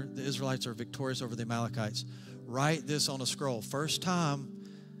after the Israelites are victorious over the Amalekites, write this on a scroll. First time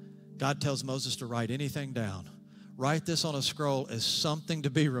God tells Moses to write anything down. Write this on a scroll as something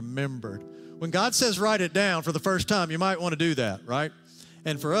to be remembered. When God says write it down for the first time, you might want to do that, right?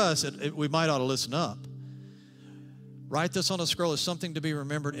 And for us, we might ought to listen up. Write this on a scroll as something to be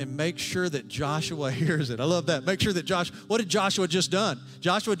remembered and make sure that Joshua hears it. I love that. Make sure that what had Joshua just done?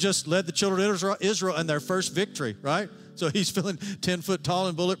 Joshua just led the children of Israel in their first victory, right? So he's feeling 10 foot tall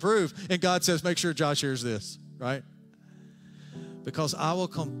and bulletproof. And God says, make sure Josh hears this, right? Because I will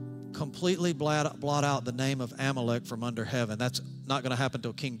completely blot out the name of Amalek from under heaven. That's not going to happen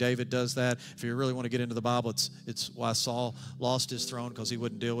until King David does that. If you really want to get into the Bible, it's why Saul lost his throne, because he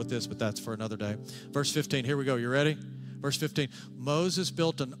wouldn't deal with this, but that's for another day. Verse 15, here we go. You ready? Verse 15, Moses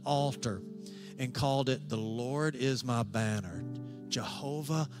built an altar and called it, the Lord is my banner,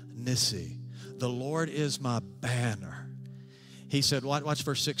 Jehovah Nissi. The Lord is my banner. He said, watch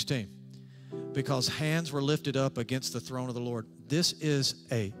verse 16. Because hands were lifted up against the throne of the Lord. This is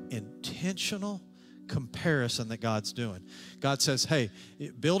an intentional comparison that God's doing. God says, hey,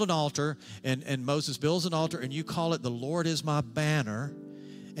 build an altar, and Moses builds an altar, and you call it, the Lord is my banner.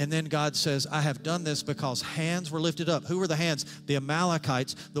 And then God says, I have done this because hands were lifted up. Who were the hands? The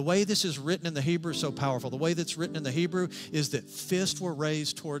Amalekites. The way this is written in the Hebrew is so powerful. The way that's written in the Hebrew is that fists were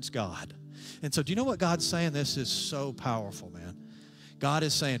raised towards God. And so do you know what God's saying? This is so powerful, man. God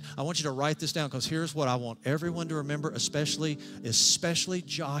is saying, I want you to write this down, because here's what I want everyone to remember, especially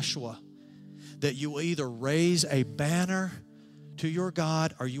Joshua, that you will either raise a banner to your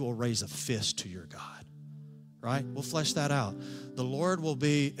God or you will raise a fist to your God. Right? We'll flesh that out. The Lord will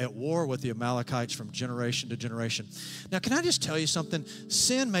be at war with the Amalekites from generation to generation. Now, can I just tell you something?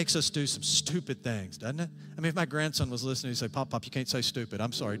 Sin makes us do some stupid things, doesn't it? I mean, if my grandson was listening, he'd say, Pop, you can't say stupid.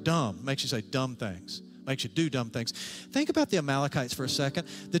 I'm sorry. Dumb. Makes you say dumb things. Makes you do dumb things. Think about the Amalekites for a second.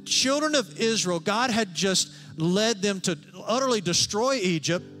 The children of Israel, God had just led them to utterly destroy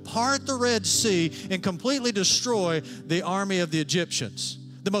Egypt, part the Red Sea, and completely destroy the army of the Egyptians,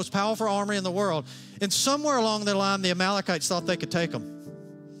 the most powerful army in the world. And somewhere along the line, the Amalekites thought they could take them.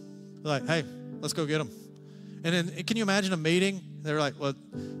 They're like, hey, let's go get them. And then, can you imagine a meeting? They're like, well,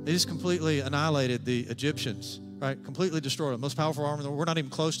 they just completely annihilated the Egyptians, right? Completely destroyed them. Most powerful army in the world. We're not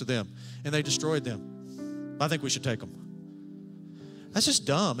even close to them. And they destroyed them. I think we should take them. That's just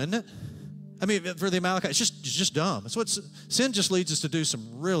dumb, isn't it? I mean, for the Amalekites, it's just dumb. It's what sin just leads us to do, some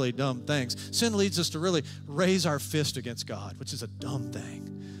really dumb things. Sin leads us to really raise our fist against God, which is a dumb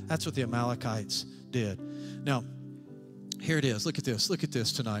thing. That's what the Amalekites did. Now, here it is. Look at this. Look at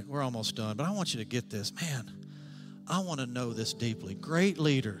this tonight. We're almost done, but I want you to get this. Man, I want to know this deeply. Great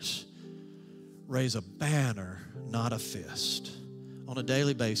leaders raise a banner, not a fist. On a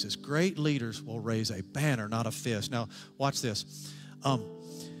daily basis, great leaders will raise a banner, not a fist. Now, watch this. One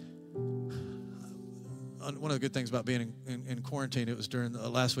of the good things about being in quarantine, it was during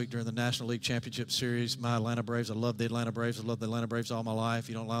last week during the National League Championship Series. My Atlanta Braves, I love the Atlanta Braves. I love the Atlanta Braves all my life.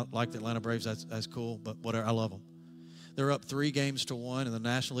 You don't like the Atlanta Braves, that's cool, but whatever, I love them. They're up 3-1 in the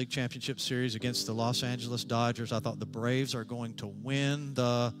National League Championship Series against the Los Angeles Dodgers. I thought the Braves are going to win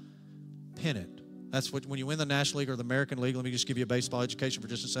the pennant. That's what, when you win the National League or the American League, let me just give you a baseball education for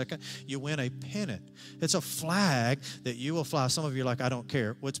just a second. You win a pennant. It's a flag that you will fly. Some of you are like, I don't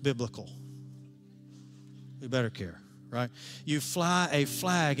care. What's biblical? We better care, right? You fly a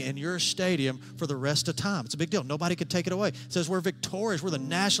flag in your stadium for the rest of time. It's a big deal. Nobody could take it away. It says we're victorious. We're the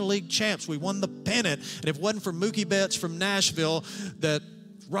National League champs. We won the pennant. And if it wasn't for Mookie Betts from Nashville that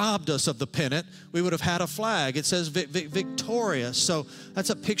robbed us of the pennant, we would have had a flag. It says victorious. So that's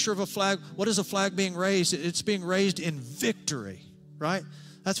a picture of a flag. What is a flag being raised? It's being raised in victory, right?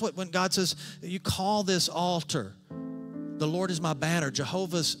 That's what, when God says, you call this altar, the Lord is my banner,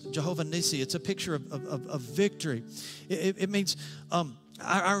 Jehovah Nissi. It's a picture of victory. It means,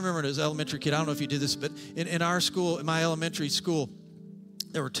 I remember as an elementary kid, I don't know if you did this, but in our school, in my elementary school,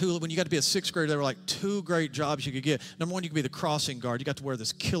 there were two, when you got to be a sixth grader, there were like two great jobs you could get. Number one, you could be the crossing guard. You got to wear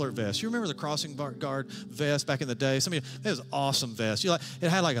this killer vest. You remember the crossing guard vest back in the day? Some of you, it was an awesome vest. It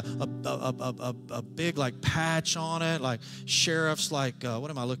had like a big like patch on it, like sheriff's, like, what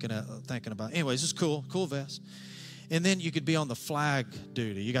am I thinking about? Anyways, it's cool vest. And then you could be on the flag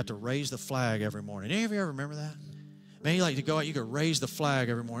duty. You got to raise the flag every morning. Any of you ever remember that? Man, you like to go out, you could raise the flag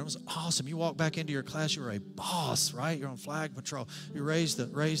every morning. It was awesome. You walk back into your class, you were a boss, right? You're on flag patrol. You raised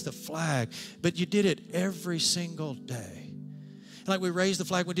the flag. But you did it every single day. And like we raised the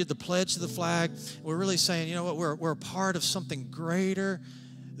flag, we did the pledge to the flag. We're really saying, you know what, we're a part of something greater,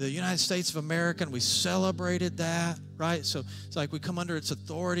 the United States of America, and we celebrated that, right? So it's like we come under its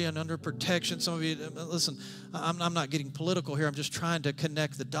authority and under protection. Some of you, listen, I'm not getting political here. I'm just trying to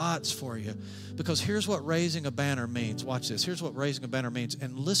connect the dots for you. Because here's what raising a banner means. Watch this. Here's what raising a banner means.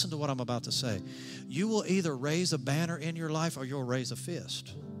 And listen to what I'm about to say. You will either raise a banner in your life or you'll raise a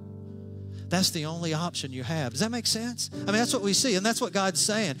fist. That's the only option you have. Does that make sense? I mean, that's what we see, and that's what God's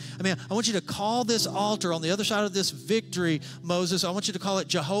saying. I mean, I want you to call this altar on the other side of this victory, Moses. I want you to call it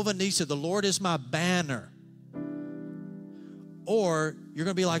Jehovah Nissi, the Lord is my banner. Or you're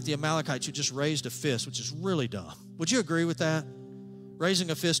going to be like the Amalekites who just raised a fist, which is really dumb. Would you agree with that?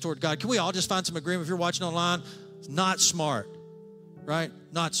 Raising a fist toward God. Can we all just find some agreement? If you're watching online, it's not smart, right?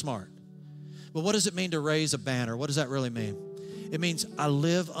 Not smart. But what does it mean to raise a banner? What does that really mean? It means I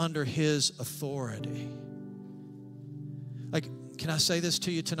live under His authority. Like, can I say this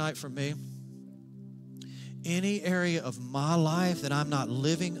to you tonight from me? Any area of my life that I'm not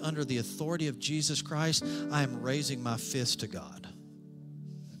living under the authority of Jesus Christ, I am raising my fist to God.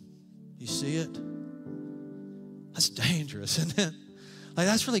 You see it? That's dangerous, isn't it? Like,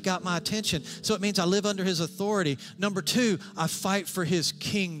 that's really got my attention. So it means I live under His authority. Number two, I fight for His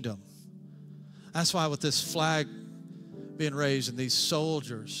kingdom. That's why with this flag being raised and these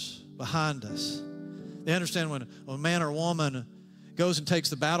soldiers behind us, they understand when a man or woman goes and takes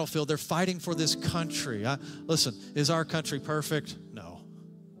the battlefield, they're fighting for this country. Listen, is our country perfect? No.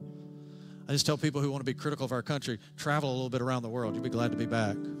 I just tell people who want to be critical of our country, travel a little bit around the world. You'll be glad to be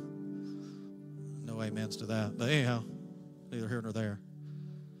back. No amens to that. But anyhow, neither here nor there.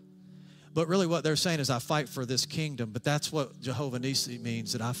 But really what they're saying is I fight for this kingdom. But that's what Jehovah Nissi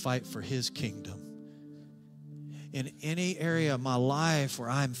means, that I fight for His kingdom. In any area of my life where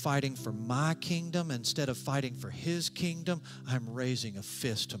I'm fighting for my kingdom instead of fighting for His kingdom, I'm raising a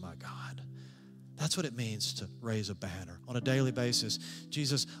fist to my God. That's what it means to raise a banner on a daily basis.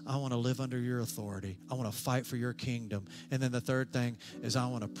 Jesus, I want to live under your authority. I want to fight for your kingdom. And then the third thing is I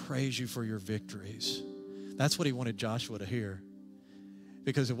want to praise you for your victories. That's what He wanted Joshua to hear.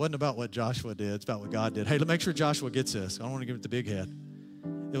 Because it wasn't about what Joshua did, it's about what God did. Hey, let's make sure Joshua gets this. I don't want to give it the big head.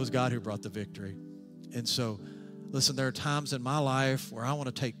 It was God who brought the victory. And so, listen, there are times in my life where I want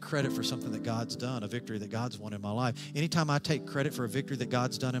to take credit for something that God's done, a victory that God's won in my life. Anytime I take credit for a victory that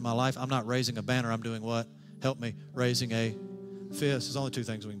God's done in my life, I'm not raising a banner. I'm doing what? Help me. Raising a fist. There's only two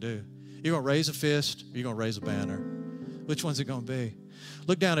things we can do. You're going to raise a fist or you're going to raise a banner. Which one's it going to be?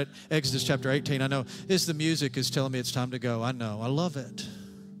 Look down at Exodus chapter 18. I know the music is telling me it's time to go. I know. I love it.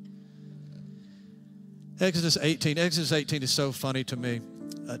 Exodus 18. Exodus 18 is so funny to me.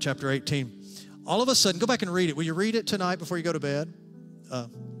 Chapter 18. All of a sudden, go back and read it. Will you read it tonight before you go to bed?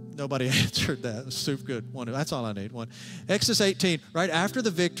 Nobody answered that. It was super good. One. That's all I need. One. Exodus 18, right after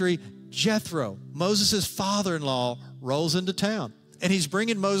the victory, Jethro, Moses' father-in-law, rolls into town. And he's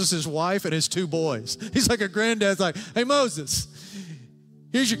bringing Moses' wife and his two boys. He's like a granddad's like, hey, Moses,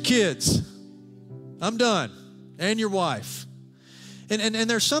 here's your kids. I'm done. And your wife. And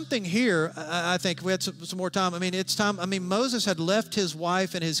there's something here, I think, if we had some more time. I mean, it's time. I mean, Moses had left his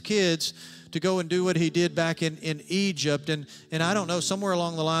wife and his kids to go and do what he did back in Egypt. And I don't know, somewhere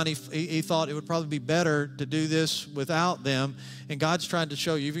along the line, he thought it would probably be better to do this without them. And God's trying to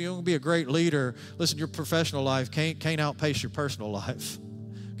show you, if you want to be a great leader, listen, your professional life can't outpace your personal life.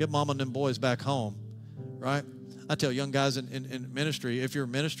 Get mom and them boys back home. right? I tell young guys in ministry, if your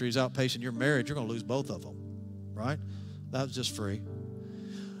ministry is outpacing your marriage, you're going to lose both of them, right? That was just free.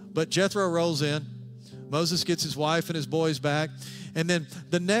 But Jethro rolls in. Moses gets his wife and his boys back. And then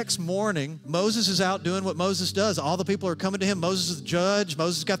the next morning, Moses is out doing what Moses does. All the people are coming to him. Moses is the judge.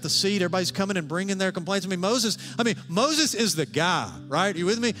 Moses got the seat. Everybody's coming and bringing their complaints. Moses is the guy, right? Are you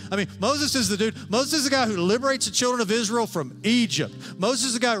with me? Moses is the dude. Moses is the guy who liberates the children of Israel from Egypt. Moses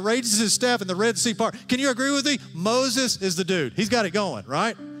is the guy who raises his staff and the Red Sea part. Can you agree with me? Moses is the dude. He's got it going,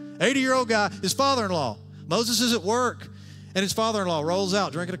 right? 80-year-old guy, his father-in-law. Moses is at work. And his father-in-law rolls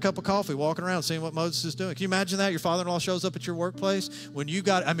out, drinking a cup of coffee, walking around, seeing what Moses is doing. Can you imagine that? Your father-in-law shows up at your workplace when you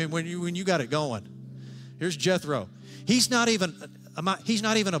got it going. Here's Jethro. He's not even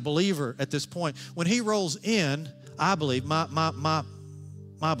a believer at this point. When he rolls in, I believe, my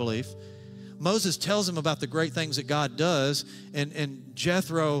belief, Moses tells him about the great things that God does, and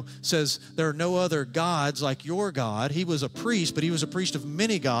Jethro says, there are no other gods like your God. He was a priest, but he was a priest of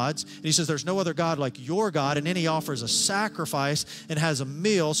many gods. And he says, there's no other God like your God. And then he offers a sacrifice and has a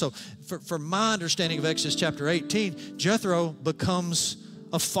meal. So from my understanding of Exodus chapter 18, Jethro becomes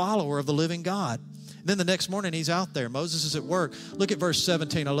a follower of the living God. And then the next morning, he's out there. Moses is at work. Look at verse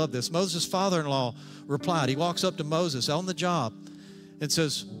 17. I love this. Moses' father-in-law replied. He walks up to Moses on the job and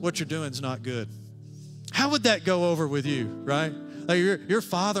says, what you're doing is not good. How would that go over with you, right? Like your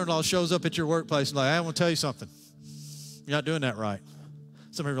father-in-law shows up at your workplace and like, I want to tell you something. You're not doing that right.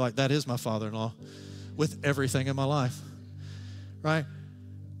 Some of you are like, that is my father-in-law with everything in my life, right?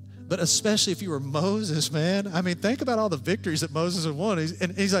 But especially if you were Moses, man. Think about all the victories that Moses had won.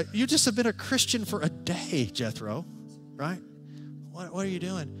 He's like, you just have been a Christian for a day, Jethro, right? What are you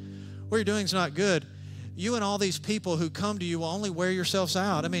doing? What you're doing is not good. You and all these people who come to you will only wear yourselves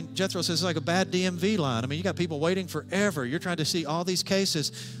out. Jethro says it's like a bad DMV line. You got people waiting forever. You're trying to see all these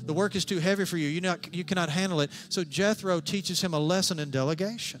cases. The work is too heavy for you. You cannot handle it. So Jethro teaches him a lesson in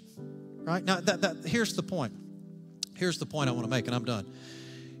delegation, right? Now, here's the point. Here's the point I want to make, and I'm done.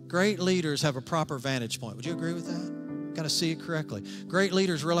 Great leaders have a proper vantage point. Would you agree with that? Got to see it correctly. Great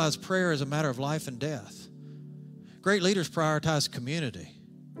leaders realize prayer is a matter of life and death. Great leaders prioritize community.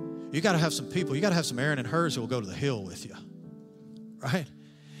 You got to have some people. You got to have some Aaron and Hurs who will go to the hill with you, right?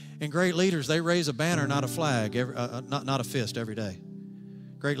 And great leaders, they raise a banner, not a flag, not a fist every day.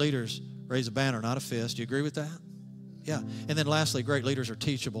 Great leaders raise a banner, not a fist. Do you agree with that? Yeah. And then lastly, great leaders are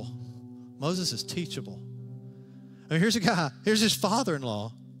teachable. Moses is teachable. Here's a guy. Here's his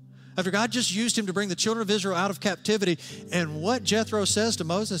father-in-law. After God just used him to bring the children of Israel out of captivity, and what Jethro says to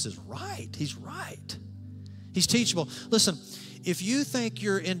Moses is right. He's right. He's teachable. Listen, if you think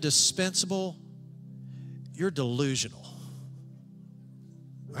you're indispensable, you're delusional.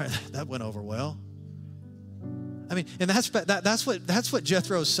 Right? That went over well. And that's what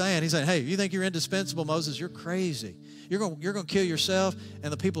Jethro's saying. He's saying, hey, you think you're indispensable, Moses, you're crazy. You're going to kill yourself,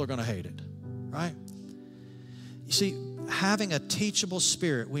 and the people are going to hate it. Right? You see, having a teachable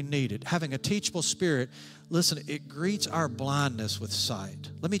spirit, we need it. Having a teachable spirit, listen, it greets our blindness with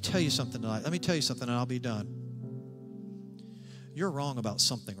sight. Let me tell you something tonight. Let me tell you something, and I'll be done. You're wrong about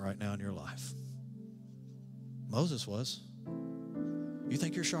something right now in your life. Moses was. You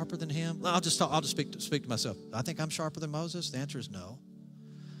think you're sharper than him? I'll just speak to myself. I think I'm sharper than Moses. The answer is no.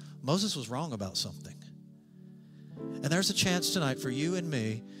 Moses was wrong about something. And there's a chance tonight for you and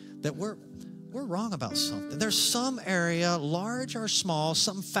me that we're wrong about something. There's some area, large or small,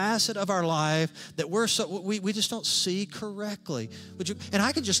 some facet of our life that we just don't see correctly. And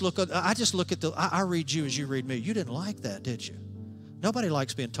I can just look at I read you as you read me. You didn't like that, did you? Nobody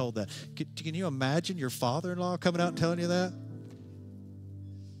likes being told that. Can you imagine your father-in-law coming out and telling you that?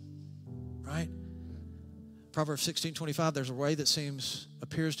 Right? Proverbs 16:25, there's a way that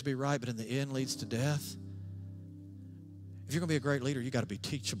appears to be right, but in the end leads to death. If you're going to be a great leader, you got to be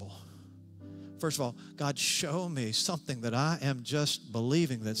teachable. First of all, God, show me something that I am just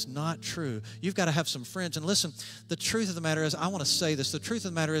believing that's not true. You've got to have some friends. And listen, the truth of the matter is, I want to say this. The truth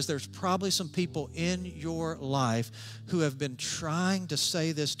of the matter is there's probably some people in your life who have been trying to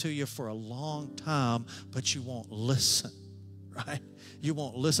say this to you for a long time, but you won't listen, right? You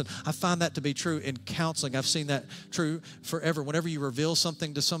won't listen. I find that to be true in counseling. I've seen that true forever. Whenever you reveal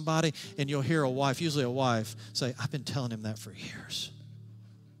something to somebody and you'll hear a wife, usually a wife, say, I've been telling him that for years.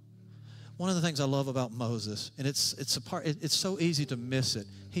 One of the things I love about Moses, and it's so easy to miss it,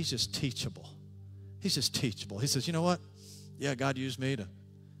 he's just teachable. He's just teachable. He says, you know what? Yeah, God used me to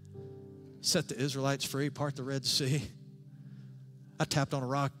set the Israelites free, part the Red Sea. I tapped on a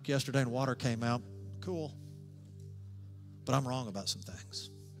rock yesterday and water came out. Cool. But I'm wrong about some things.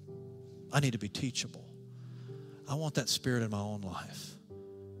 I need to be teachable. I want that spirit in my own life.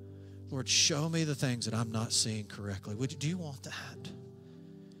 Lord, show me the things that I'm not seeing correctly. Do you want that?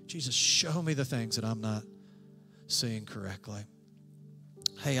 Jesus, show me the things that I'm not seeing correctly.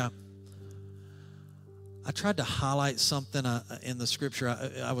 Hey, I tried to highlight something in the scripture.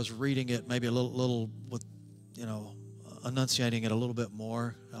 I was reading it maybe a little with, enunciating it a little bit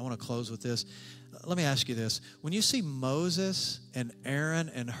more. I want to close with this. Let me ask you this. When you see Moses and Aaron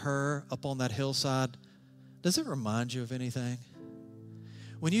and Hur up on that hillside, does it remind you of anything?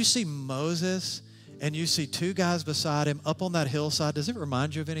 When you see Moses and you see two guys beside him up on that hillside, does it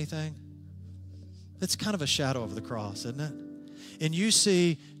remind you of anything? It's kind of a shadow of the cross, isn't it? And you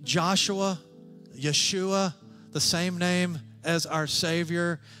see Joshua, Yeshua, the same name as our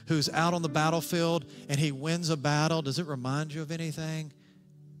Savior, who's out on the battlefield and he wins a battle. Does it remind you of anything?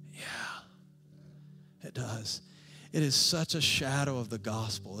 Yeah, it does. It is such a shadow of the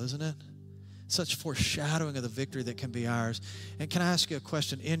gospel, isn't it? Such foreshadowing of the victory that can be ours. And can I ask you a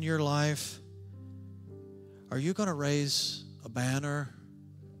question? In your life, are you going to raise a banner,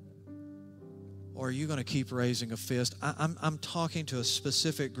 or are you going to keep raising a fist? I'm talking to a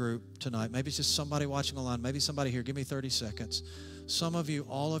specific group tonight. Maybe it's just somebody watching online. Maybe somebody here. Give me 30 seconds. Some of you,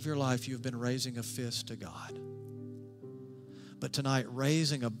 all of your life, you've been raising a fist to God. But tonight,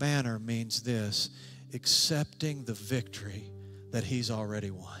 raising a banner means this: accepting the victory that He's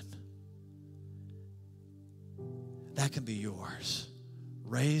already won. That can be yours.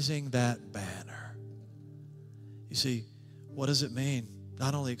 Raising that banner. You see, what does it mean?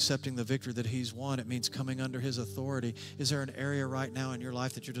 Not only accepting the victory that He's won, it means coming under His authority. Is there an area right now in your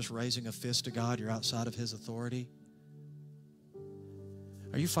life that you're just raising a fist to God? You're outside of His authority?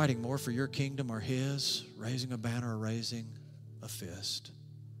 Are you fighting more for your kingdom or His? Raising a banner or raising a fist?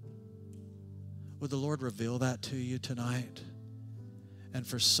 Would the Lord reveal that to you tonight? And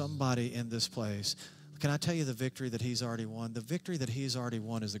for somebody in this place, can I tell you the victory that He's already won? The victory that He's already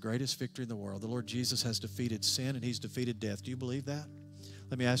won is the greatest victory in the world. The Lord Jesus has defeated sin and He's defeated death. Do you believe that?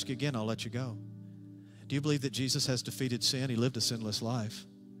 Let me ask you again, I'll let you go. Do you believe that Jesus has defeated sin? He lived a sinless life.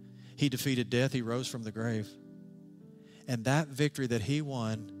 He defeated death. He rose from the grave. And that victory that He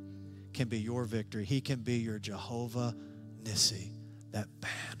won can be your victory. He can be your Jehovah Nissi, that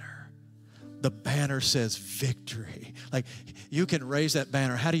banner. The banner says victory. Like, you can raise that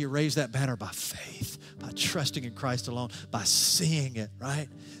banner. How do you raise that banner? By faith, by trusting in Christ alone, by seeing it, right?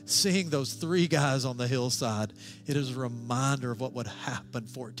 Seeing those three guys on the hillside. It is a reminder of what would happen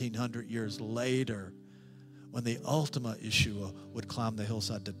 1,400 years later when the ultimate Yeshua would climb the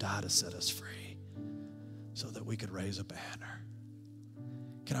hillside to die to set us free so that we could raise a banner.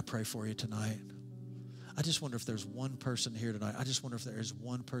 Can I pray for you tonight? I just wonder if there's one person here tonight. I just wonder if there is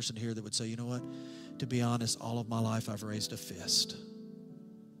one person here that would say, you know what? To be honest, all of my life I've raised a fist.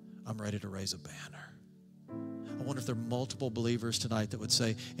 I'm ready to raise a banner. I wonder if there are multiple believers tonight that would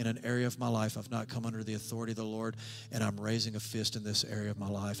say, in an area of my life, I've not come under the authority of the Lord, and I'm raising a fist in this area of my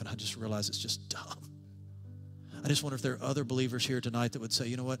life, and I just realize it's just dumb. I just wonder if there are other believers here tonight that would say,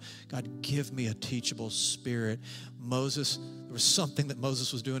 you know what? God, give me a teachable spirit. Moses, there was something that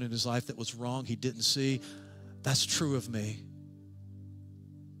Moses was doing in his life that was wrong. He didn't see. That's true of me.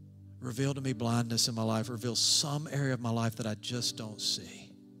 Reveal to me blindness in my life. Reveal some area of my life that I just don't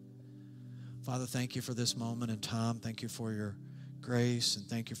see. Father, thank you for this moment in time. Thank you for your grace, and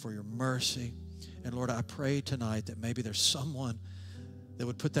thank you for your mercy. And Lord, I pray tonight that maybe there's someone that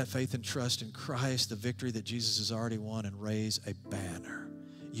would put that faith and trust in Christ, the victory that Jesus has already won, and raise a banner.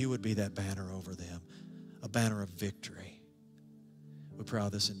 You would be that banner over them, a banner of victory. We pray all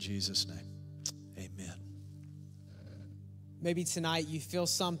this in Jesus' name. Amen. Maybe tonight you feel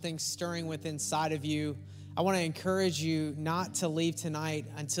something stirring within inside of you. I want to encourage you not to leave tonight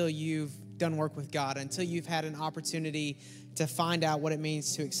until you've done work with God, until you've had an opportunity to find out what it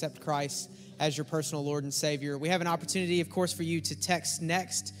means to accept Christ as your personal Lord and Savior. We have an opportunity, of course, for you to text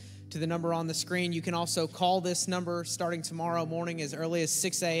NEXT to the number on the screen. You can also call this number starting tomorrow morning as early as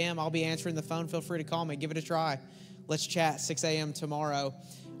 6 a.m. I'll be answering the phone. Feel free to call me. Give it a try. Let's chat 6 a.m. tomorrow.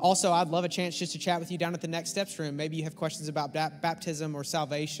 Also, I'd love a chance just to chat with you down at the Next Steps room. Maybe you have questions about baptism or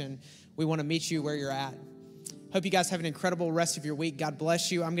salvation. We want to meet you where you're at. Hope you guys have an incredible rest of your week. God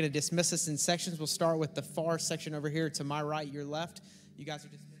bless you. I'm going to dismiss us in sections. We'll start with the far section over here to my right, your left. You guys are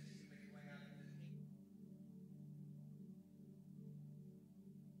dismissed.